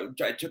 I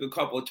took a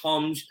couple of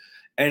Tums,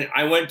 and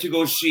I went to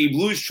go see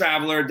Blues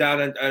Traveler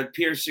down at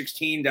Pier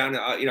 16 down,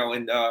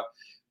 in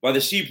by the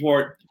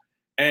seaport.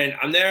 And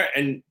I'm there,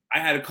 and I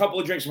had a couple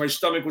of drinks. My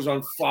stomach was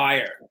on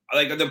fire.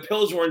 Like the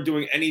pills weren't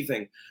doing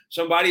anything.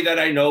 Somebody that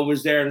I know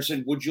was there and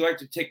said, "Would you like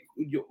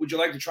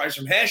to try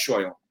some hash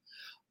oil?"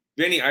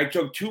 Vinny, I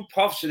took 2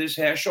 puffs of this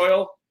hash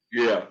oil.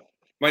 Yeah.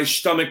 My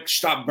stomach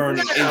stopped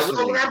burning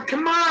instantly.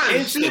 Come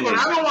on, Steven.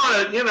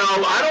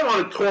 I don't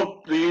want to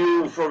talk to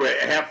you for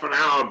a half an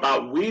hour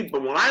about weed,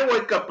 but when I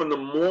wake up in the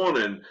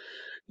morning,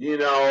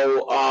 if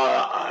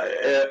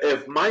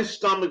my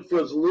stomach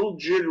feels a little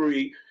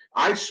jittery,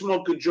 I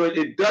smoke a joint.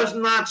 It does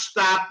not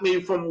stop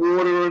me from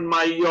watering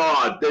my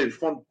yard,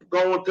 from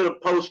going to the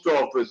post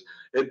office.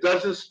 It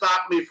doesn't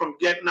stop me from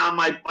getting on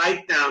my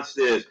bike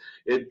downstairs.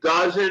 It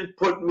doesn't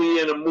put me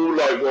in a mood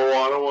like, I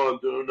don't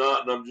want to do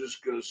nothing. I'm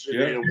just going to sit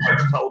here and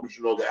watch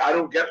television all day. I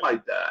don't get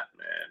like that,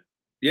 man.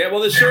 Yeah, well,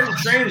 there's certain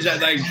trains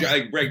that like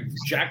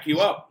jack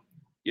you up.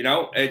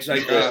 It's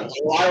like I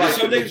like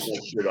to pick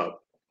shit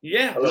up.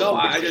 Yeah, no,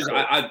 like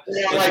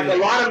a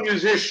lot of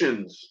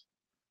musicians.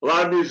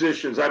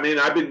 I mean,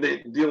 I've been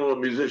dealing with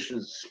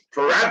musicians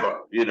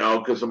forever,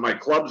 because of my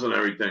clubs and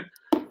everything.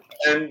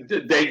 And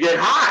they get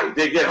high.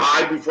 They get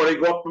high before they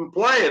go up and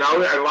play. And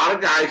a lot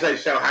of guys, I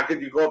say, how could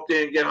you go up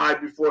there and get high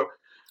before,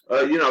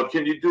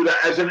 can you do that?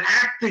 As an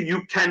actor,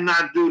 you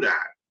cannot do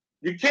that.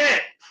 You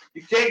can't.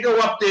 You can't go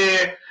up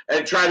there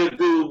and try to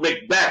do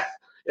Macbeth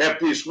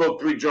after you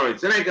smoke 3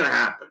 joints. It ain't going to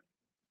happen.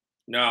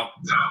 No.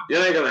 It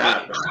ain't going to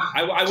happen.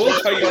 I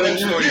will tell you one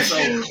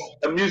story.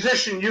 A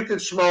musician, you can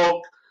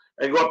smoke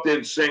and go up there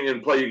and sing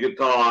and play your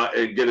guitar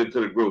and get into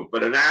the groove.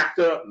 But an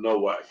actor, no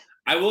way.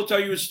 I will tell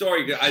you a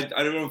story. I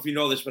don't know if you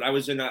know this, but I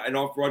was in an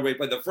off-Broadway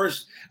play. The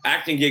first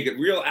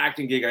real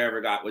acting gig I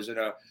ever got was in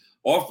a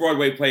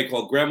off-Broadway play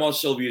called Grandma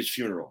Sylvia's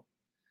Funeral.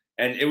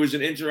 And it was an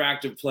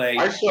interactive play.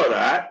 I saw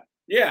that.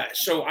 Yeah,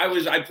 so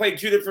I played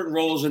 2 different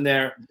roles in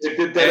there.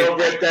 Did they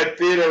over at that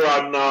theater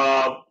on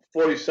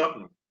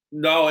 40-something?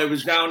 No, it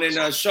was down in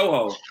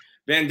Soho,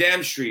 Van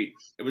Dam Street.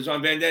 It was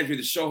on Van Dam Street,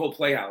 the Soho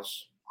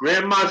Playhouse.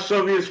 Grandma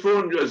Sylvia's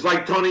Funeral is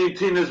like Tony and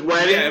Tina's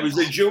wedding? Yeah, it was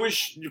the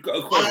Jewish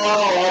equivalent.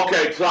 Oh,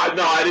 okay. So,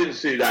 no, I didn't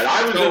see that.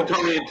 I was in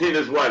Tony and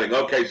Tina's wedding.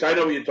 Okay, so I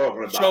know what you're talking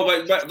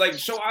about.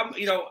 So,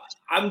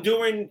 I'm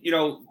doing,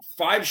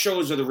 5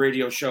 shows of the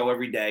radio show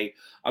every day.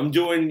 I'm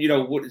doing,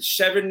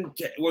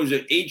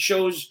 8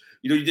 shows?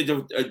 You did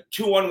the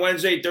 2 on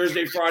Wednesday,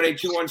 Thursday, Friday,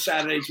 2 on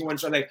Saturday, 2 on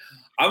Sunday.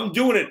 I'm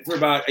doing it for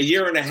about a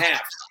year and a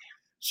half.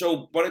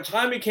 So by the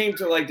time it came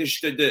to like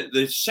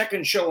the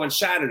second show on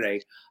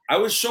Saturday, I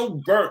was so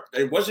burnt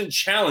that it wasn't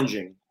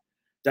challenging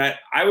that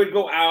I would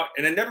go out,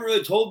 and I never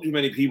really told too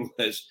many people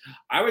this.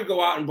 I would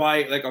go out and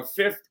buy like a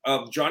 5th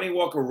of Johnny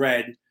Walker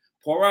Red,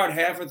 pour out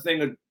half a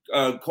thing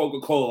of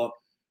Coca-Cola,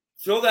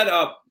 fill that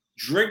up,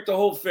 drink the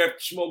whole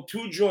fifth, smoke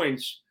 2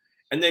 joints,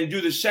 and then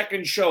do the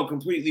second show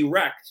completely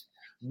wrecked.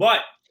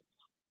 But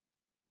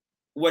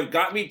what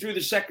got me through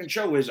the second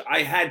show is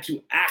I had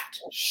to act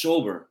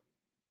sober.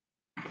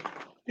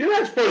 You're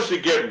not supposed to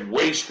get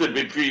wasted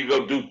before you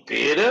go do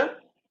theater.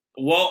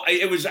 Well,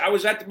 I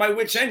was at my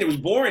wit's end. It was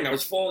boring. I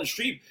was falling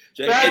asleep.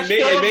 So That's no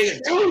it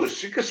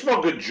excuse. You can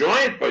smoke a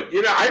joint, but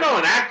I know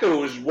an actor who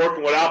was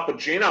working with Al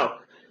Pacino,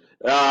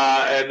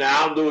 and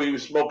Al knew he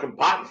was smoking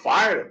pot and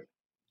fired him.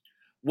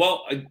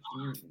 Well,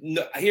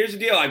 here's the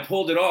deal. I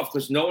pulled it off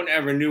because no one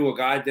ever knew a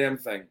goddamn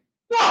thing.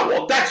 No,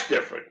 well, that's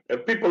different.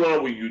 If people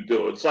know what you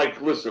do, it's like,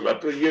 listen, we're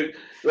up at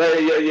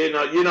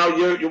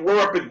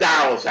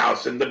Daryl's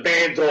house, and the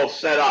band's all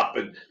set up,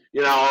 and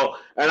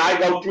I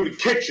go through the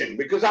kitchen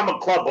because I'm a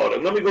club owner.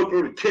 Let me go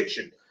through the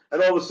kitchen,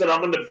 and all of a sudden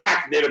I'm in the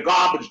back near the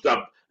garbage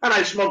dump, and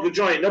I smoke a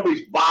joint.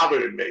 Nobody's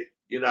bothering me,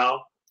 Yeah.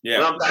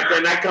 And I'm back there,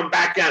 and I come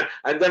back in,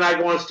 and then I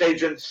go on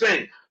stage and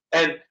sing,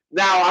 and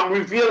now I'm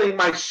revealing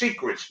my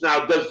secrets.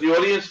 Now, does the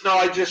audience know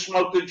I just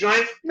smoked a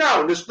joint?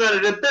 No, it's none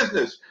of their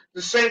business.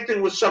 The same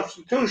thing with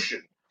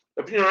substitution.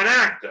 If you're an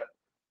actor,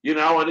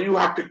 and you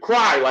have to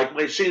cry, like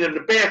my scene in the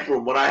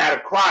bathroom when I had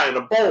to cry in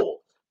a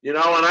bowl, and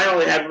I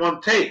only had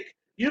 1 take.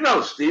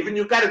 Steven,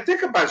 you got to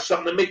think about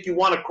something to make you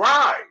want to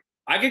cry.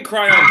 I can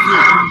cry on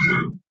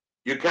cue.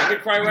 You can? I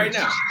can cry right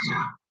now.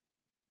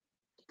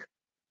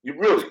 You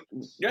really?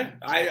 Yeah,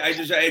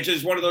 it's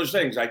just one of those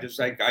things. I could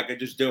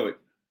just do it.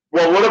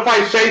 Well, what if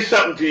I say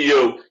something to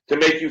you to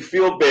make you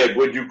feel bad?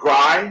 Would you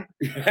cry?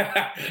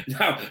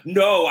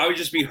 No, I would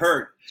just be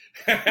hurt.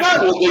 No,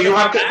 well, you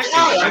have to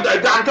cry.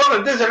 I'm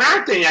talking. This is an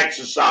acting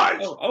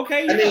exercise. Oh,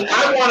 okay. I mean,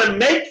 I want to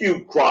make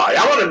you cry.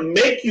 I want to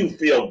make you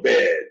feel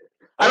bad.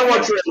 I don't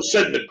want you all of a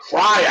sudden to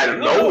cry out of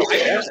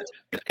nowhere.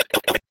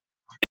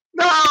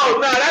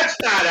 No, that's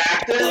not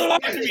acting.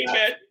 To me,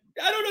 man.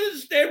 I don't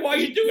understand why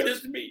you're doing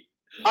this to me.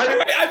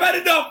 I've had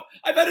enough.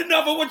 I've had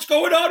enough of what's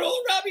going on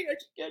all around me. I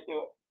just can't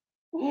do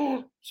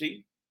it.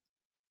 See?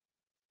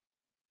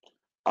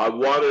 I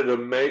wanted to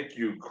make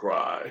you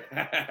cry.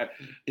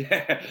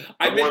 Yeah,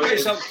 I make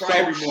myself cry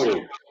every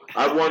morning.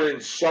 I want to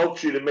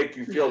insult you to make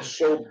you feel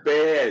so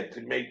bad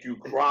to make you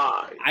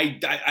cry. I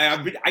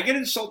get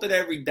insulted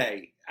every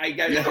day.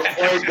 You're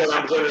afraid that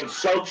I'm going to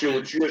insult you.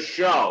 It's your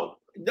show.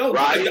 No,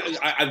 right?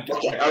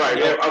 Okay, all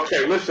right.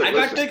 Okay, listen. I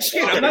got thick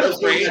skin. Okay, I'm not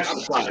afraid.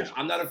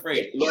 I'm not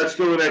afraid. Let's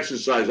do an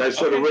exercise. I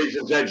saw the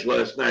Raisin's Edge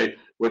last night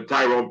with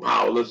Tyrone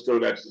Powell. Let's do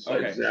an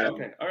exercise.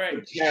 Okay. All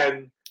right.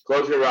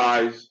 Close your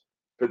eyes.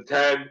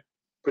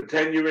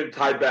 Pretend you're in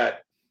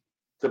Tibet.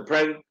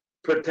 Pretend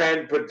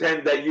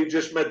that you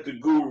just met the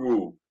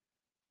guru,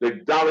 the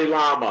Dalai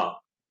Lama,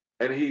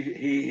 and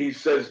he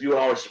says you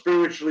are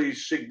spiritually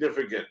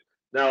significant.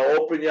 Now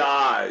open your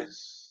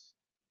eyes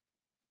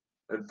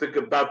and think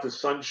about the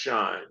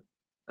sunshine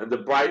and the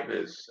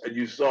brightness, and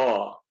you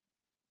saw,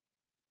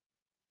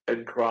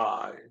 and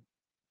cry.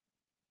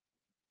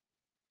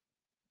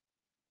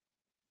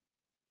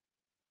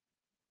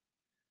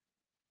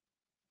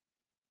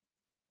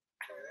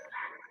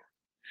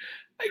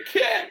 I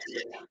can't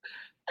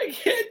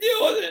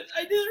deal with it.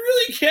 I just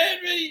really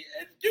can't. It's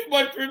too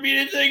much for me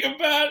to think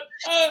about.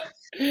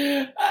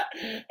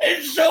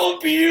 It's so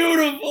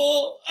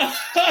beautiful.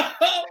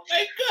 Oh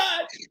my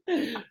God.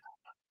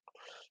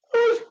 It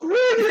was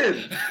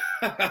brilliant.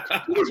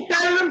 It was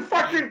better than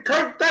fucking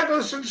Kirk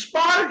Douglas and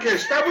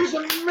Spartacus. That was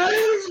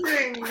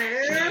amazing,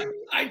 man.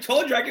 I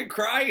told you I could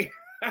cry.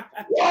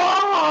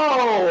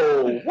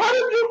 Whoa! Why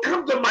don't you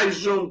come to my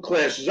Zoom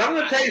classes? I'm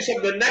going to tell you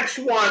something. The next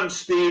one,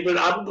 Steven,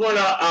 I'm going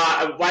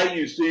to invite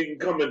you so you can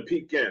come and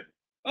peek in.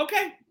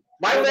 Okay.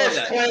 My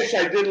last class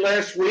I did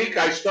last week,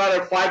 I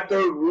started at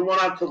 5:30. We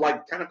went on to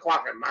like 10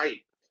 o'clock at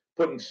night,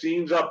 putting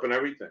scenes up and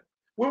everything.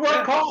 We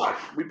worked hard.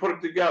 We put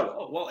it together.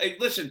 Oh, well, hey,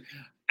 listen,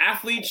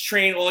 athletes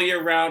train all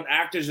year round.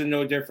 Actors are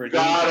no different. You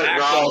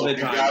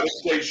got to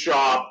stay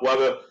sharp,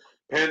 whether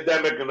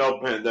pandemic or no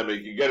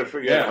pandemic. You got to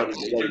figure out how to do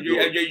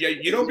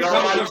it. You don't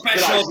become a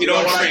professional if you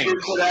don't train.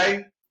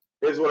 Today?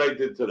 Here's what I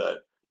did today.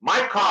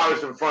 My car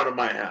is in front of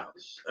my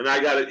house, and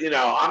I got it.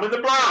 I'm in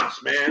the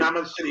Bronx, man. I'm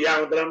in City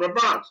Island, but I'm in the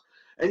Bronx.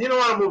 And you don't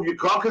want to move your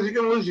car because you're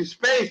going to lose your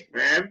space,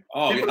 man.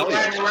 Oh, people are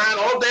riding around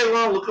all day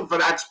long looking for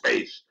that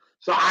space.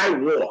 So I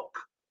walk,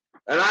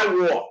 and I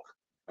walk.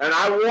 And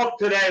I walked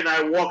today, and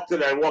I walked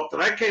today,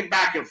 and I came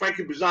back, and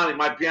Frankie Bizzani,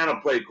 my piano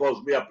player,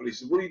 calls me up, and he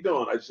said, "What are you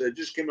doing?" I said, "I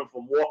just came in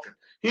from walking."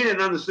 He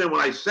didn't understand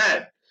what I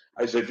said.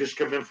 I said, "Just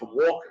come in from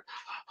walking.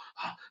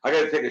 I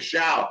got to take a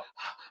shower."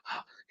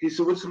 He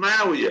said, "What's the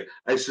matter with you?"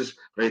 I says,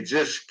 "I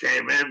just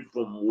came in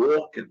from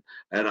walking,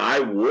 and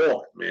I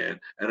walked, man.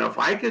 And if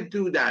I could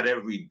do that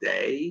every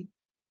day."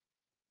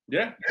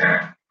 Yeah.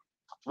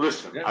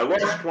 Listen, I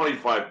lost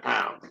 25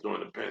 pounds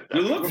during the pandemic.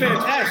 You look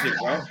fantastic,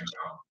 bro.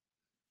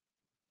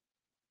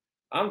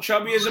 I'm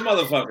chubby as a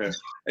motherfucker.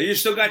 And you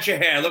still got your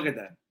hair. Look at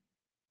that.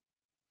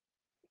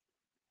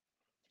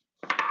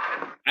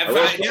 I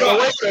lost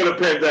weight during the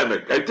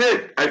pandemic. I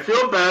did. I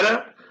feel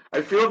better.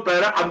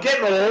 I'm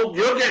getting old.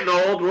 You're getting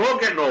old. We're all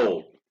getting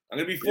old. I'm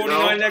going to be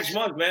 49 next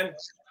month, man.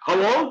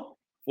 How old?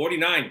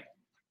 49.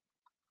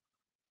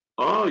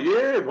 Oh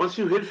yeah, once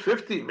you hit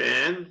 50,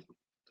 man.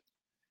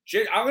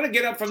 Shit, I'm gonna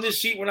get up from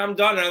this seat when I'm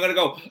done, and I'm gonna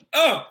go,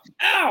 oh,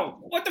 ow,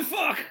 what the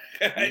fuck?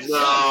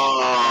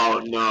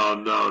 No.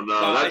 No,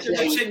 That's why,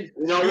 listen,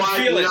 you know you what?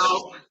 feel You it.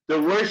 know,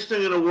 the worst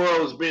thing in the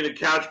world is being a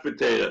couch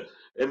potato.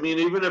 I mean,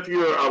 even if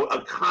you're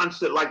a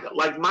constant, like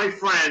my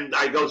friend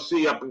I go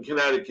see up in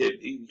Connecticut,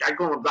 I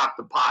call him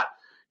Dr. Pot.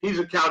 He's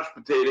a couch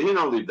potato. He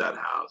don't leave that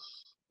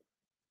house.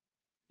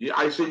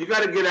 I said, you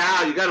got to get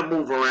out. You got to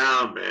move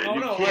around, man. Oh, You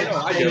no, can't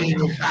I stay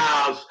do. in this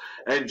house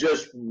and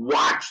just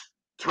watch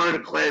Turner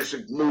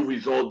Classic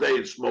Movies all day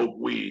and smoke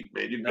weed,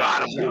 man. You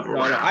got to move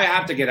around. No, I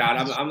have to get out.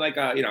 I'm like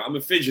I'm a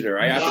fidgeter.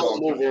 I have to go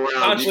move around.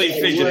 Constantly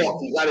fidgeting.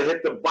 You got to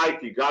hit the bike.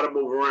 You got to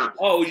move around.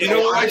 Oh, you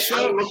know what I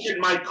saw? I look at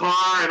my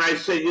car and I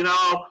say, you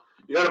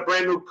got a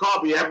brand new car,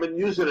 but you haven't been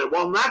using it.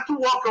 Well, not to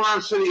walk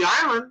around City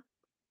Island.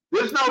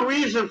 There's no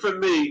reason for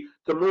me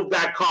to move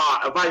that car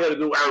if I got to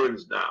do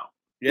errands now.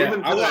 Yeah,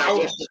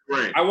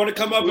 I want to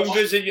come up and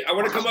visit you. I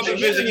want to come up and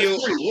visit you.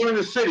 You're in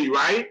the city,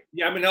 right?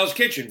 Yeah, I'm in Hell's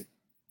Kitchen.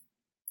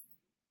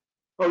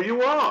 Oh,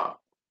 you are?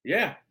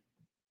 Yeah.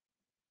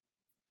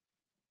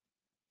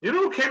 You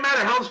know who came out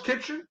of Hell's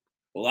Kitchen?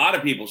 A lot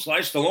of people. Sly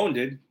Stallone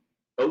did.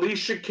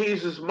 Alicia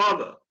Keys'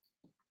 mother.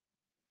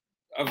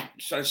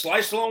 Sly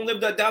Stallone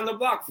lived down the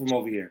block from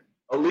over here.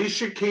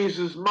 Alicia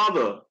Keys'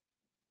 mother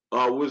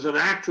was an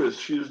actress.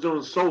 She was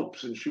doing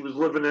soaps, and she was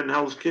living in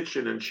Hell's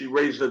Kitchen, and she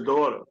raised her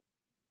daughter.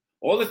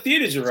 All the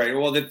theaters are right.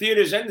 Well, the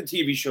theaters and the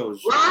TV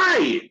shows.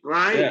 Right.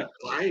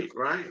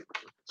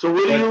 So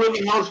where do you live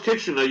in Hell's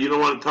Kitchen? Or you don't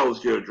want to tell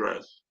us your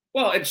address?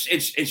 Well,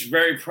 it's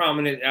very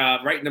prominent,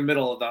 right in the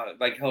middle of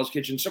the Hell's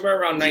Kitchen, somewhere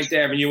around 9th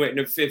Avenue in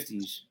the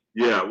 50s.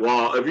 Yeah,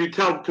 well, if you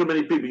tell too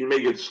many people, you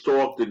may get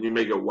stalked and you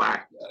may get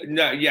whacked.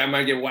 No, yeah, I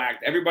might get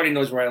whacked. Everybody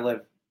knows where I live.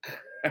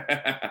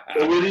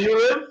 So where do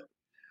you live?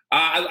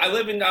 I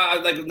live in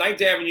like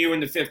 9th Avenue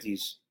in the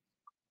 50s.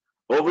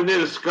 Over near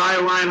the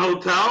Skyline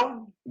Hotel?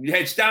 Yeah,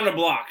 it's down the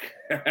block.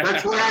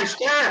 That's where I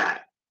stay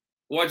at.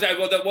 Well,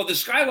 the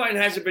Skyline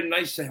hasn't been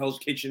nice to Hell's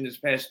Kitchen this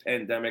past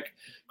pandemic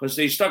because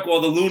they stuck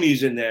all the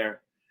loonies in there.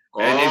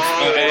 And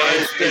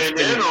it's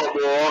been, no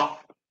more.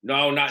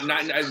 No, not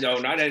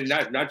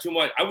too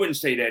much. I wouldn't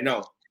say that.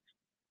 No.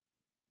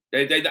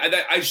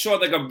 I saw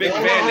like a big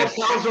van.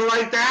 Hotels are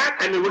like that.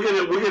 I mean, we're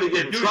gonna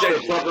get in trouble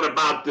talking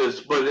about this,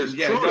 but it's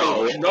true.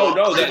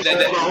 No.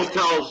 The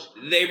hotels.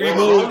 They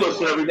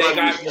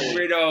got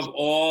rid of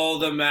all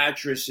the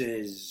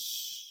mattresses.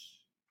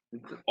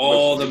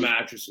 All the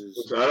mattresses.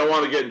 Listen, I don't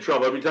want to get in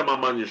trouble. Every time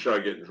I'm on your show, I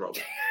get in trouble.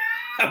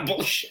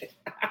 Bullshit.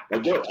 I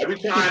do. Every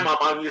time I'm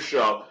on your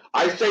show,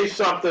 I say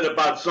something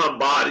about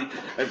somebody,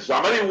 and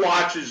somebody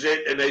watches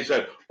it, and they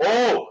say,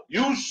 "Oh,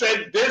 you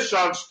said this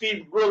on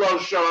Steve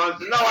Grillo's show." I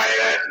said, "No,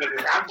 I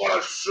didn't. I'm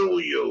going to sue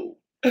you."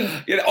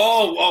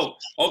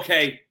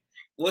 Okay.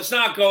 Let's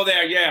not go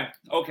there. Yeah,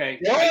 okay.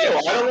 No,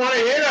 I don't want to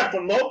hear that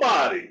from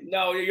nobody.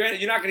 No,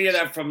 you're not going to hear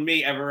that from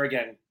me ever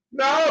again.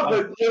 No,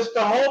 but just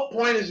the whole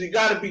point is you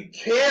got to be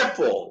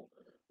careful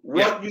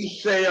what you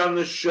say on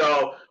the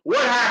show. What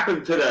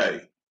happened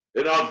today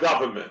in our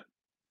government?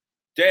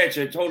 It's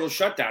a total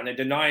shutdown. They're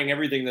denying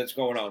everything that's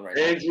going on right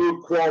now.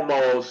 Andrew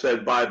Cuomo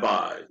said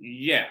bye-bye.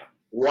 Yeah.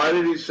 Why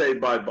did he say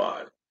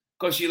bye-bye?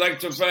 Because he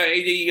liked to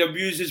he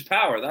abused his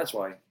power. That's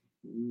why.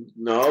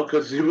 No,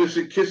 because he was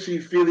a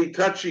kissy-feely,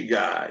 touchy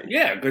guy.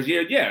 Yeah, because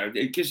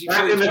kissy-feely,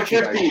 Back in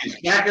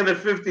the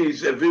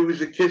 50s, if he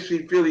was a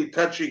kissy-feely,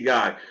 touchy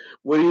guy,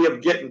 would he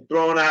have getting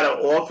thrown out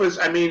of office?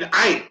 I mean,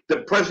 the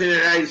president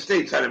of the United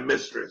States, had a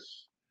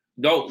mistress.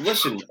 No,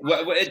 listen,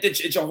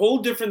 it's a whole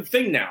different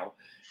thing now.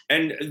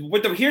 And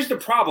here's the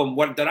problem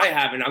that I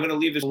have, and I'm going to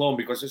leave this alone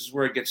because this is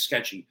where it gets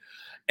sketchy.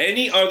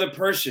 Any other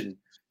person,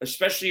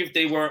 especially if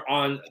they were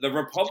on the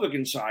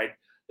Republican side,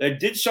 that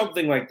did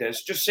something like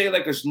this, just say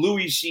like as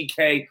Louis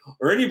C.K.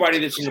 or anybody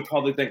that's in the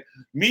public thing,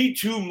 Me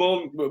Too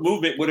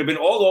movement would have been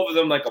all over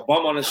them like a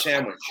bum on a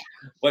sandwich.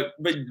 But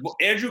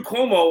Andrew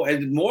Cuomo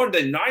had more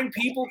than 9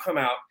 people come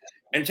out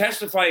and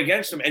testify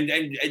against him and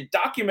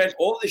document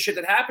all the shit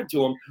that happened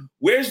to him.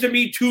 Where's the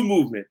Me Too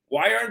movement?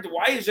 Why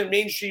isn't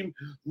mainstream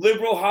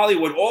liberal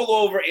Hollywood all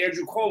over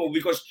Andrew Cuomo?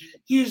 Because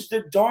he's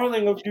the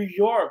darling of New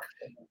York.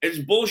 It's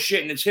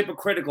bullshit and it's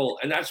hypocritical,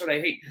 and that's what I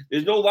hate.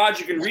 There's no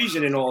logic and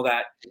reason in all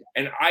that,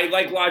 and I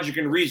like logic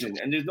and reason,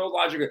 and there's no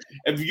logic.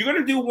 If you're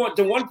going to do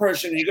one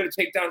person and you're going to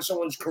take down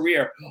someone's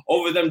career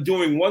over them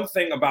doing one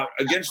thing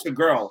against a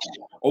girl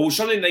or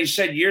something they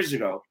said years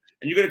ago,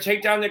 and you're going to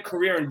take down their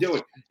career and do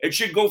it, it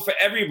should go for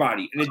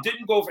everybody, and it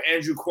didn't go for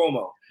Andrew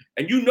Cuomo.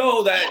 And you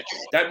know that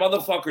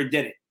motherfucker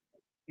did it.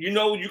 You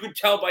know, you could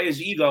tell by his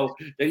ego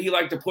that he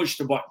liked to push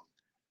the button.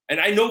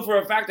 And I know for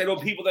a fact, I know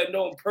people that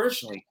know him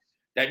personally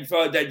that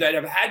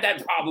have had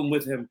that problem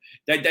with him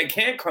that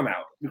can't come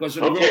out because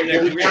of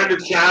can we find the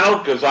channel?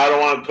 Because I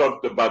don't want to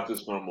talk about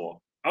this no more.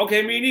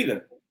 Okay, me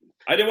neither.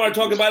 I didn't want to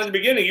talk about it at the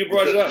beginning. You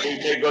brought it up. We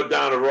may go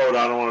down the road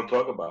I don't want to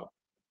talk about.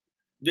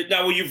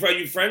 Now, are you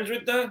friends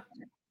with the?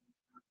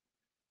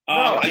 No,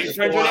 are you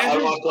friends with Andrew? I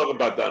don't want to talk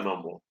about that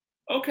no more.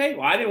 Okay,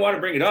 well, I didn't want to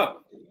bring it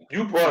up.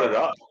 You brought it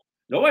up.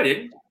 No, I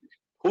didn't.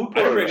 Who I didn't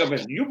brought bring it up?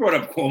 up. You brought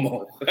up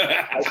Cuomo.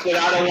 I said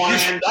I don't want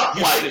to end up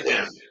like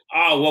him.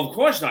 Oh well, of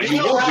course not. You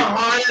know won't how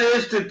be. hard it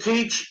is to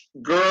teach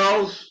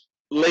girls,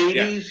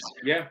 ladies,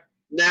 Yeah.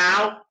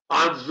 now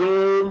on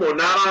Zoom or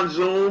not on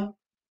Zoom?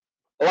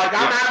 Like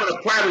I'm having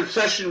a private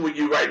session with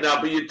you right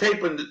now, but you're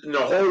taping, and the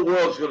whole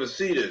world's going to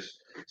see this.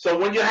 So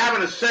when you're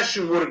having a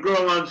session with a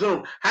girl on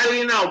Zoom, how do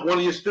you know, one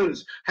of your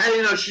students, how do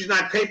you know she's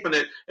not taping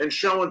it and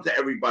showing to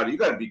everybody? You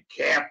got to be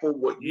careful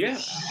what you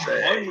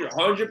say.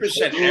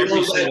 100%.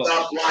 You end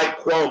up like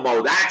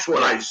Cuomo. That's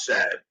what I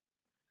said.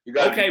 You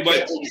got to be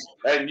careful.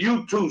 And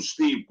you too,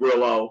 Steve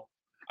Grillo.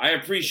 I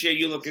appreciate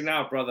you looking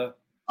out, brother.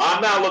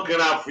 I'm not looking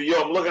out for you.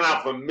 I'm looking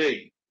out for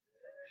me.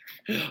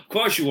 Of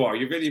course you are.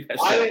 You're Vinny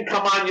Pastore. I didn't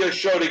come on your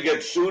show to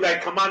get sued. I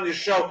come on your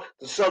show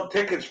to sell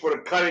tickets for the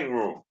cutting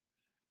room.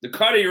 The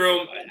cutting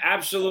room,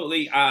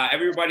 absolutely.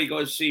 Everybody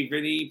go see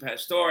Vinny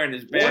Pastore and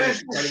his band. When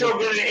is the show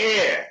going to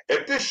air?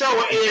 If this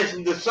show airs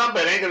in December,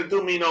 it ain't going to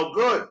do me no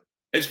good.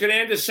 It's going to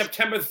end this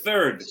September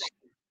 3rd.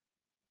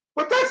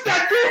 But that's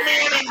not doing me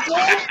any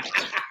good.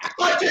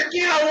 But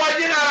you know what?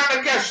 You're not on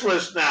the guest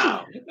list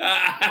now.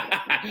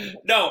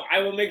 No, I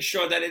will make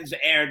sure that it's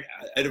aired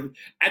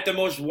at the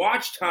most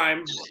watch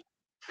time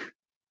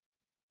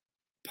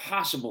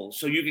possible,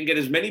 so you can get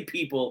as many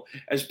people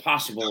as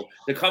possible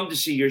to come to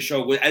see your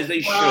show as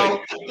they should.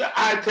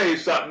 I tell you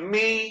something.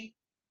 Me,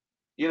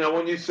 you know,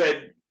 when you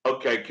said,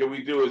 "Okay, can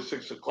we do a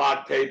 6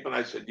 o'clock tape?" and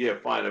I said, "Yeah,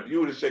 fine." If you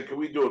would have said, "Can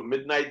we do a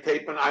midnight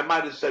tape?" and I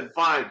might have said,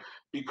 "Fine,"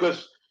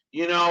 because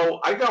you know,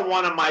 I got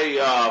one of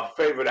my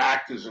favorite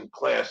actors in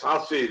class.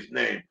 I'll say his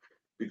name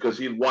because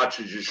he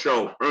watches your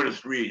show.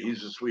 Ernest Reed.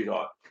 He's a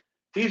sweetheart.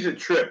 He's a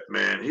trip,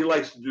 man. He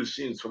likes to do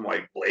scenes from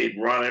like Blade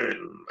Runner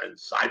and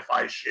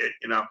sci-fi shit,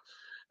 you know.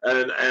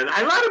 And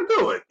I let him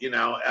do it, you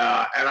know.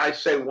 And I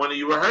say, "When are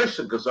you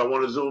rehearsing? Because I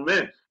want to zoom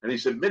in." And he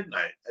said,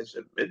 "Midnight." I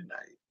said,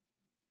 "Midnight?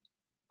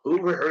 Who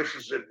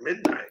rehearses at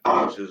midnight?"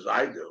 He says,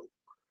 "I do."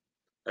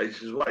 I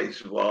says, "Why?" He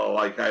says, "Well,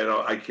 like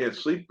I can't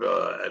sleep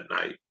at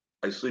night.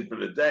 I sleep in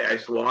the day." I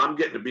said, "Well, I'm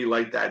getting to be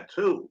like that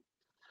too."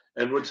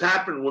 And what's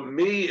happened with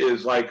me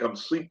is like I'm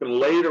sleeping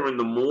later in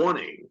the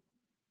morning,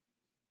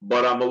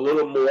 but I'm a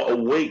little more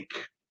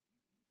awake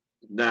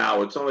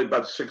now. It's only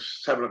about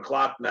 6, 7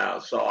 o'clock now,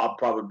 so I'll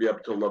probably be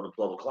up till 11,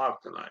 12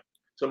 o'clock tonight.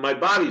 So my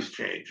body's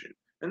changing,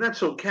 and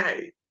that's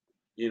okay.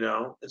 You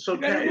know, it's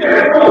okay.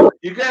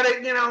 You got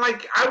to, you know,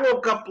 like I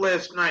woke up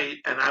last night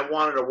and I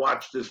wanted to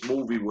watch this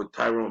movie with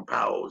Tyrone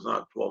Powell. It was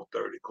on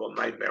 12:30 called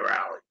Nightmare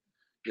Alley.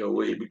 You know,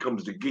 where he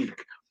becomes the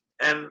geek.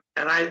 And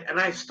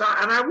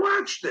I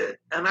watched it,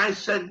 and I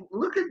said,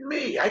 "Look at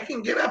me! I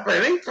can get up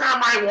at any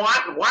time I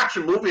want and watch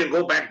a movie and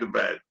go back to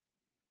bed."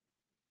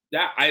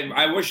 Yeah,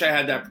 I wish I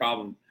had that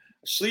problem.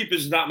 Sleep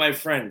is not my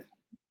friend.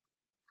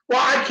 Well,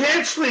 I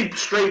can't sleep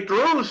straight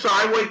through, so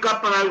I wake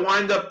up and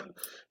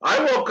I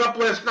woke up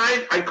last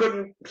night. I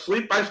couldn't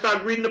sleep. I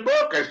started reading the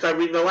book. I started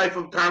reading The Life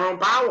of Tyrone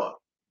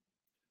Powell.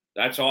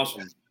 That's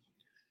awesome.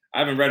 I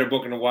haven't read a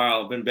book in a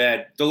while. I've been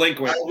bad.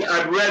 Delinquent.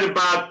 I've read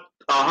about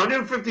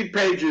 150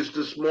 pages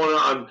this morning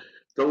on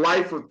the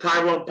life of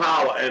Tyrone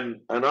Powell, and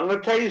I'm going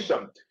to tell you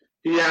something.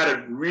 He had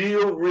it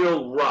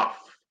real rough.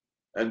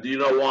 And do you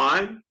know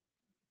why?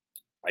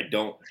 I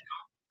don't.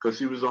 Because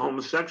he was a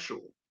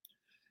homosexual.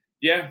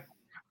 Yeah.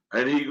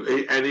 And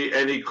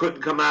he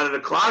couldn't come out of the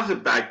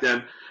closet back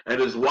then, and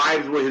his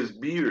wives were his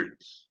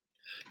beards.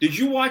 Did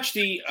you watch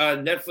the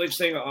Netflix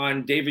thing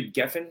on David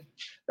Geffen?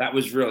 That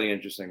was really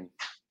interesting.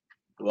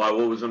 Why?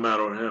 What was the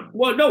matter with him?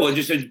 Well, no,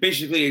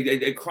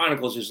 it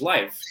chronicles his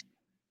life.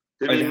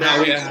 Did he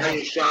marry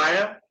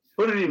Shia?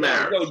 Who did he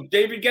marry? No,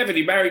 David Geffen.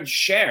 He married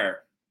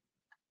Cher.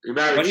 He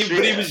married Cher.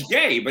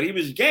 But he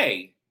was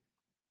gay.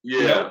 Yeah.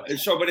 You know?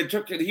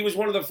 He was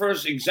one of the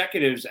first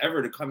executives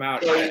ever to come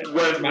out. So when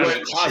Cher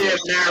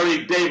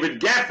married David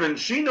Geffen,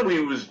 she knew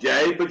he was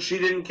gay, but she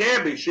didn't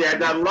care because she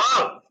had that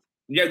love.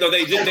 Yeah, no,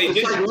 they did. They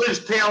did. Like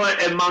Liz Taylor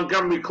and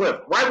Montgomery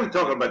Clift. Why are we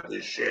talking about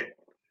this shit?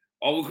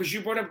 Oh, because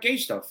you brought up gay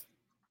stuff.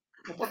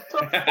 What the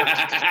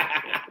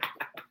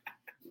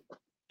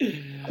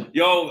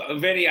Yo,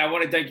 Vinny, I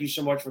want to thank you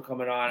so much for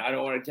coming on. I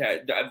don't want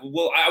to.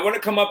 I want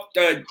to come up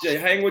to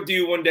hang with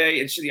you one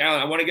day at City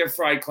Island. I want to get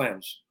fried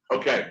clams.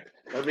 Okay,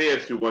 let me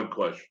ask you one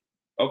question.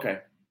 Okay.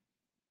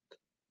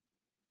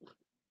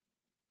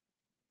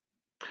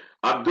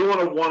 I'm doing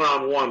a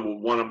one-on-one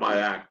with one of my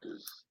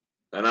actors,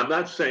 and I'm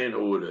not saying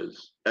who it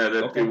is. And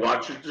if he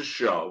watches the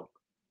show,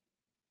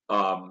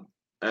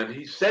 and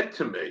he said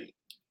to me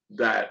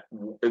that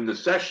in the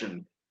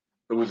session,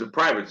 it was a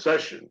private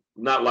session,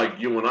 not like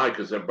you and I,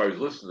 because everybody's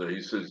listening.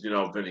 He says, "You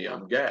know, Vinny,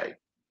 I'm gay."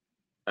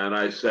 And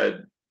I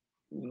said,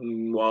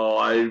 "Well,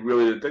 I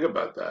really didn't think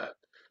about that."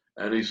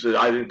 And he said,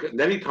 "I didn't."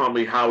 Then he told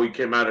me how he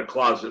came out of the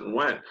closet and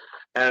went.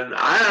 And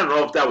I don't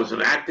know if that was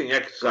an acting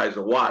exercise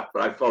or what,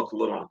 but I felt a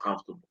little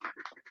uncomfortable.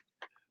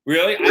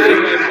 Really? I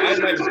had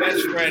my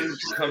best friend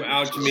come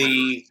out to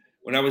me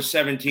when I was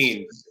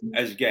 17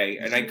 as gay,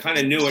 and I kind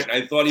of knew it.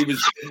 I thought he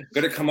was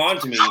going to come on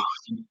to me,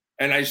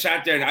 and I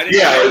sat there and I didn't.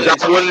 Yeah, is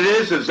that what it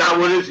is? Is that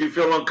what it is? You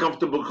feel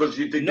uncomfortable because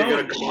you think they're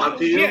going to come on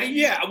to you?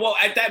 Yeah. Well,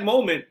 at that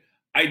moment,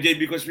 I did,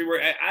 because we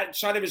were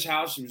outside of his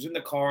house. He was in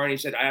the car, and he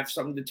said, "I have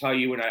something to tell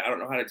you," and I don't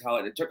know how to tell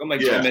it. It took him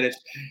like 10 minutes,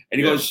 and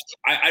he goes,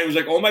 "I was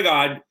like, oh my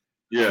God,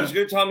 he's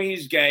going to tell me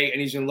he's gay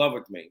and he's in love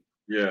with me."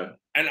 Yeah.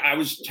 And I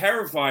was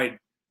terrified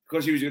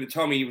because he was going to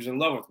tell me he was in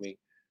love with me.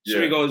 So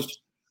he goes,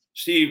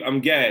 "Steve, I'm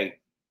gay."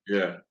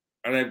 Yeah.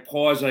 And I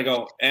pause and I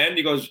go, "And?"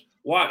 He goes,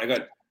 "What?" I go,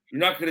 "You're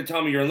not going to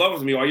tell me you're in love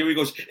with me, are you?" He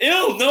goes,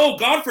 "Ew, no,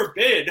 God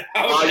forbid."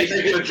 You're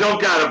making a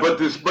joke out of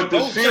it, but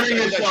the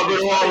seriousness of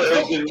it all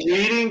is in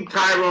reading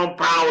Tyrone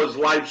Power's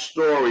life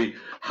story.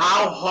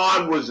 How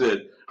hard was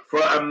it for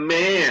a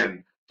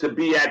man to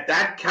be at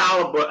that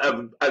caliber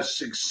of a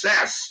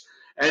success,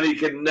 and he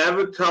could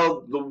never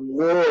tell the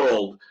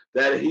world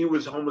that he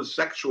was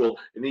homosexual,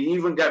 and he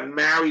even got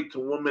married to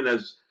women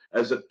as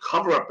a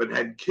cover-up and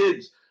had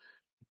kids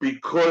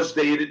because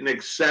they didn't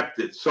accept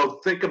it. So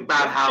think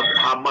about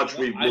how much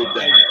we've lived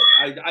that.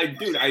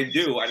 I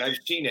do, and I've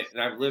seen it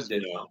and I've lived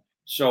it. Yeah.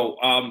 So,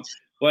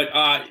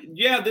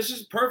 this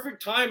is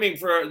perfect timing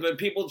for the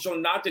people so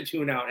not to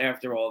tune out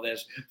after all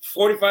this.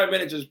 45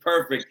 minutes is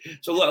perfect.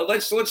 So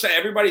let's say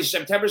everybody,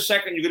 September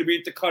 2nd, you're going to be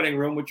at the Cutting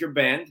Room with your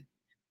band.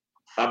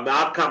 I'm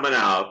not coming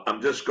out.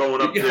 I'm just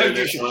going up there and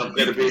I'm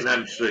going to be an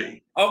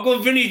MC. Uncle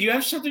Vinny, do you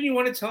have something you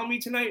want to tell me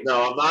tonight?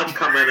 No, I'm not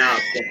coming out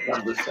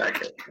September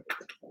 2nd.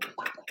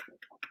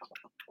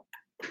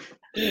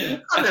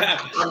 I'm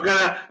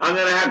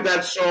gonna have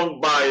that song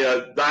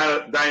by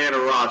Diana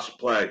Ross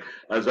play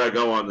as I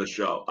go on the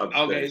show.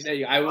 Okay, there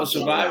you go. I will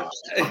survive.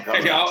 I'm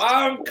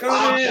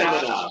coming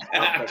out.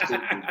 And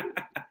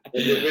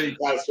the Vincent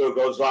Pastore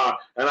goes on,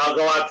 and I'll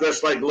go out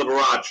dressed like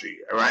Liberace.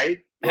 All right.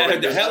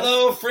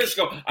 Hello,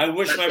 Frisco. I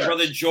wish my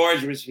brother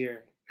George was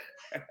here.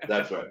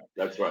 That's right.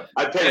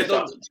 I tell you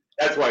something.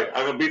 That's right.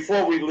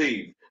 Before we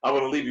leave, I'm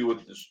going to leave you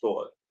with this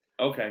thought.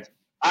 Okay.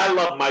 I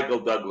love Michael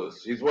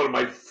Douglas. He's one of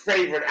my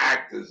favorite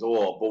actors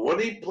all. But when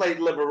he played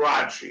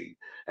Liberace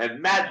and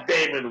Matt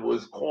Damon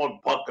was corn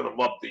pucking him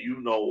up to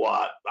you know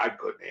what, I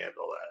couldn't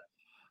handle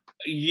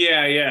that.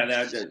 Yeah,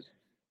 that did.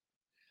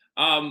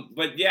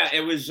 But yeah,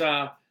 it was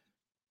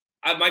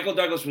Michael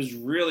Douglas was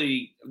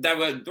really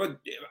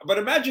but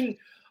imagine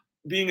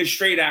being a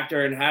straight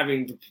actor and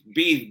having to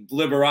be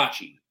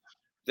Liberace.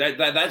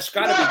 That's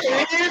got to be.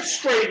 He is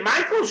straight.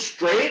 Michael's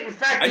straight. In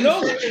fact, he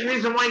said the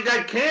reason why he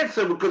got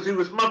cancer because he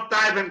was muck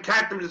diving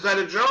Captain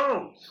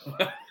Zeta-Jones.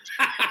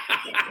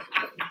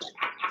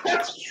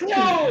 That's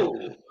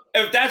true.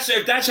 If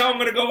that's how I'm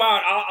going to go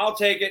out, I'll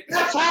take it.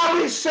 That's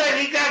how he said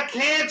he got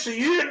cancer.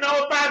 You didn't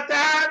know about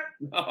that?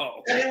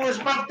 No. And he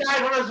was muck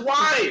diving his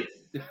wife.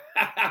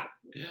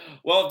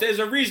 Well, if there's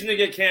a reason to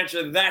get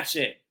cancer, that's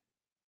it.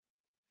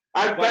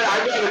 I'd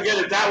rather get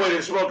it that way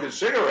than smoking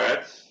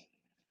cigarettes.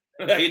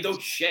 You do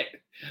shit.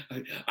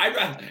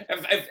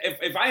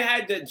 If I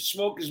had to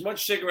smoke as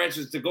much cigarettes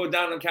as to go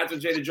down on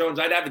Catherine Zeta-Jones,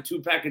 I'd have a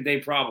 2-pack a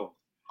day problem.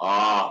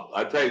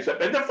 I tell you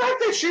something. And the fact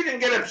that she didn't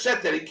get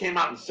upset that he came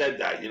out and said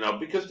that,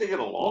 because they get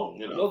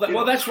along,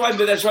 Well, that's why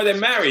they're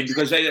married,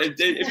 because he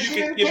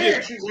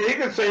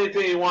can say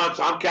anything he wants.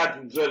 I'm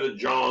Captain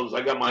Zeta-Jones.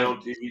 I got my own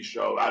TV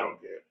show. I don't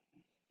care.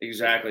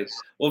 Exactly.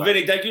 Well,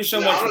 Vinny, thank you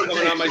so much for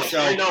coming on my show.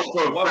 I know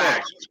for a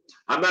fact.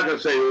 I'm not going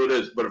to say who it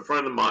is, but a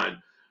friend of mine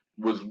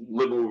was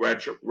living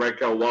with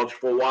Raquel Welch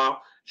for a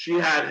while. She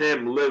had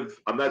him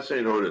live, I'm not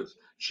saying who it is,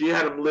 she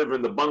had him live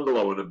in the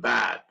bungalow in the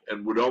back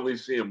and would only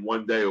see him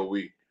one day a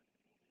week.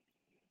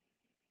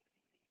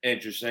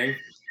 Interesting.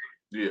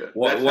 Yeah.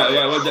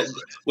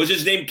 Was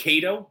his name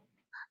Cato?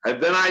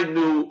 And then I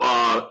knew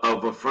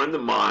of a friend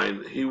of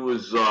mine. He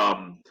was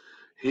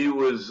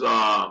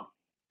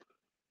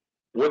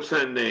what's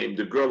her name?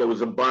 The girl that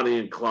was in Bonnie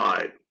and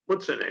Clyde.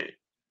 What's her name?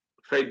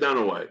 Faye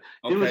Dunaway.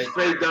 He was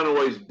Faye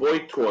Dunaway's boy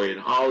toy in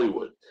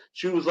Hollywood.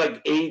 She was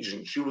like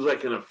aging. She was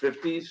like in her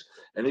 50s,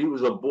 and he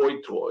was a boy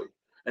toy.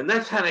 And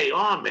that's how they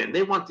are, man.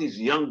 They want these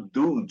young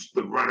dudes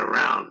to run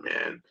around,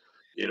 man.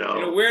 In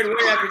a weird way,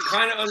 I can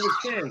kind of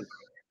understand.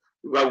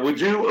 Well, would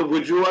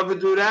you ever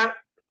do that?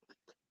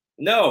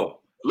 No.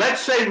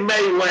 Let's say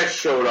Mae West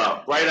showed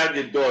up right on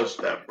your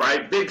doorstep,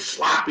 right? Big,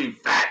 sloppy,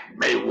 fat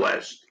Mae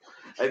West.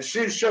 And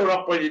she showed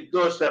up on your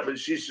doorstep, and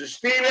she said,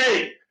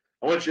 "Stevie,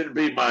 I want you to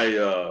be my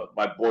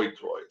boy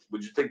toy."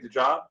 Would you take the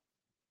job?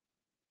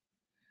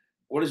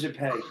 What does it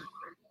pay?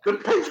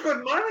 It pays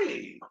good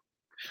money.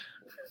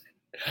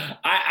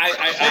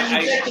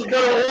 And you get to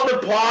go to all the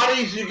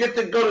parties. You get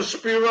to go to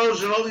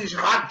Spiro's and all these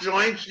hot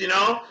joints.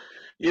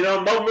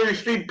 Mulberry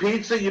Street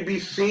Pizza. You'd be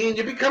seen.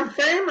 You become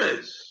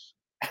famous.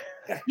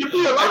 You'd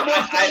be a lot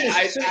more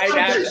famous.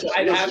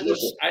 I'd have to.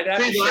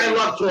 I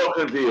love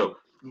talking to you,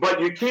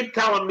 but you keep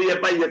telling me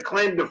about your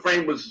claim to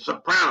fame was The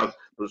Sopranos.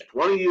 It was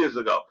 20 years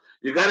ago.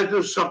 You got to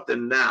do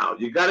something now.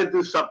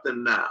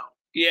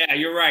 Yeah,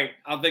 you're right.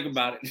 I'll think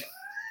about it.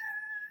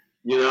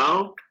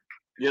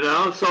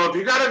 So if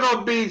you got to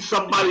go be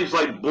somebody's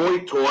like boy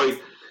toy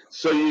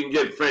so you can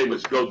get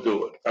famous, go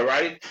do it. All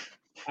right?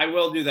 I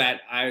will do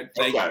that.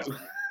 Thank you.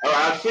 All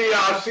right,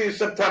 I'll see you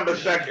September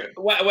 2nd.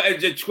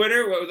 Is it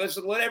Twitter?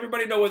 Let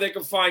everybody know where they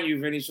can find you,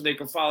 Vinny, so they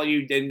can follow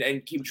you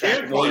and keep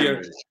track of all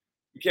your...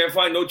 You can't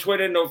find no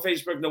Twitter, no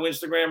Facebook, no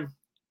Instagram?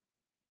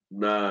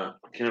 Nah,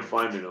 I can't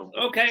find it. No.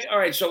 Okay, all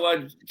right.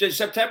 So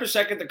September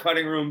 2nd, the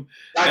cutting room,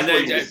 That's and where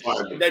then, you can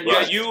find it. then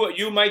Right.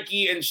 you,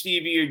 Mikey, and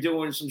Stevie are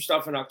doing some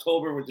stuff in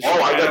October with the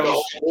Oh, I got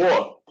Sopranos. the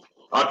whole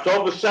 4.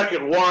 October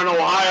 2nd, Warren,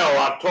 Ohio.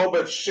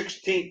 October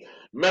 16th,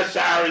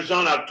 Mesa,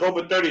 Arizona.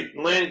 October 30th,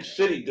 Atlantic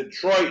City,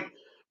 Detroit,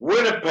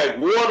 Winnipeg,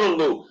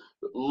 Waterloo,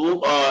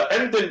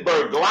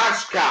 Edinburgh,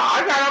 Glasgow.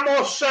 I got them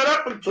all set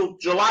up until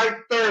July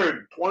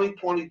 3rd,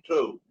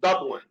 2022.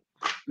 Dublin.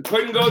 You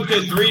couldn't go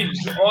to 3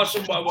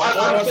 awesome. You know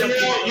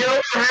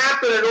what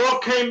happened? It all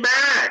came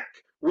back.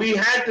 We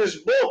had this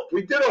book.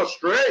 We did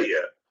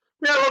Australia.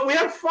 We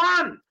have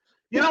fun.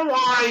 You know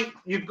why?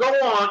 You go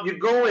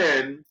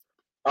in,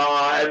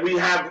 and we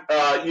have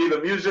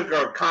either music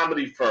or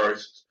comedy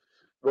first.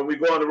 When we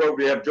go on the road,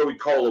 we have Joey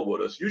Cola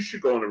with us. You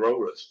should go on the road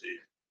with us, Steve.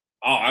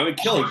 Oh, I would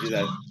kill to do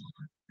that.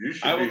 You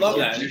should. I would love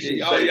that.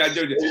 Oh yeah,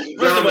 dude.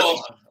 First of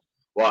all,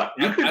 what?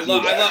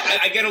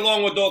 I get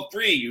along with all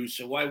 3 of you,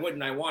 so why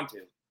wouldn't I want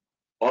to?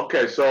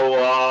 Okay, so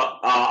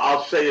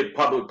I'll say it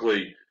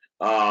publicly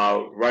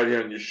right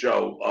here on your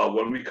show.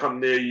 When we come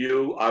near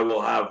you, I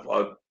will have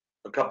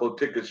a couple of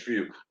tickets for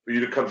you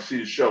to come see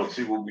the show and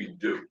see what we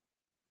do.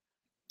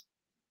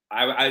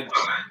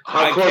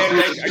 How close are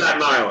you to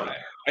Staten Island?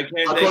 I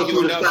can't thank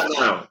you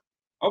enough.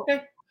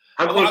 Okay.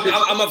 How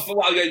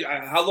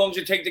long does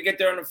it take to get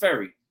there on a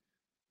ferry?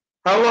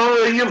 How long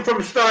are you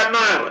from Staten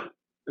Island?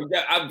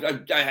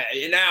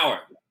 An hour.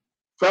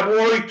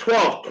 February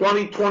 12th,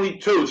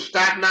 2022,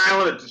 Staten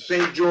Island at the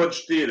St.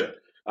 George Theater.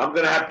 I'm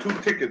going to have 2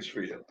 tickets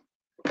for you.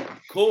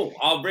 Cool.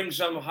 I'll bring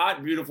some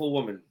hot, beautiful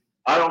woman.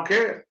 I don't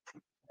care.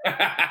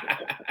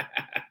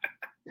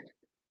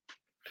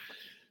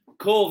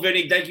 Cool,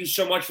 Vinny. Thank you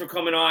so much for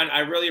coming on.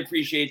 I really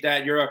appreciate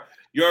that. You're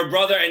a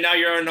brother, and now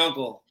you're an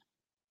uncle.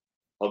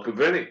 Uncle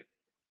Vinny.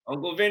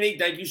 Uncle Vinny,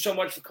 thank you so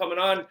much for coming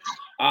on.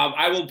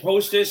 I will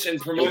post this and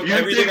promote everything.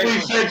 If you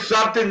everything. think we said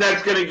something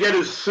that's going to get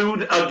us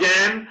sued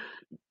again,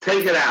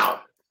 take it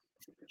out.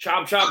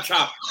 Chop, chop,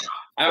 chop.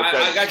 Okay.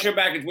 I got your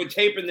back. We're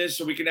taping this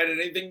so we can edit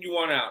anything you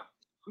want out.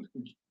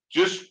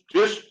 Just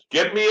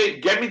get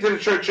me to the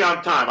church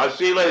on time. I'll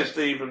see you later,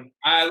 Stephen.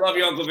 I love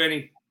you, Uncle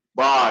Vinny.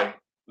 Bye.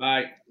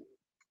 Bye.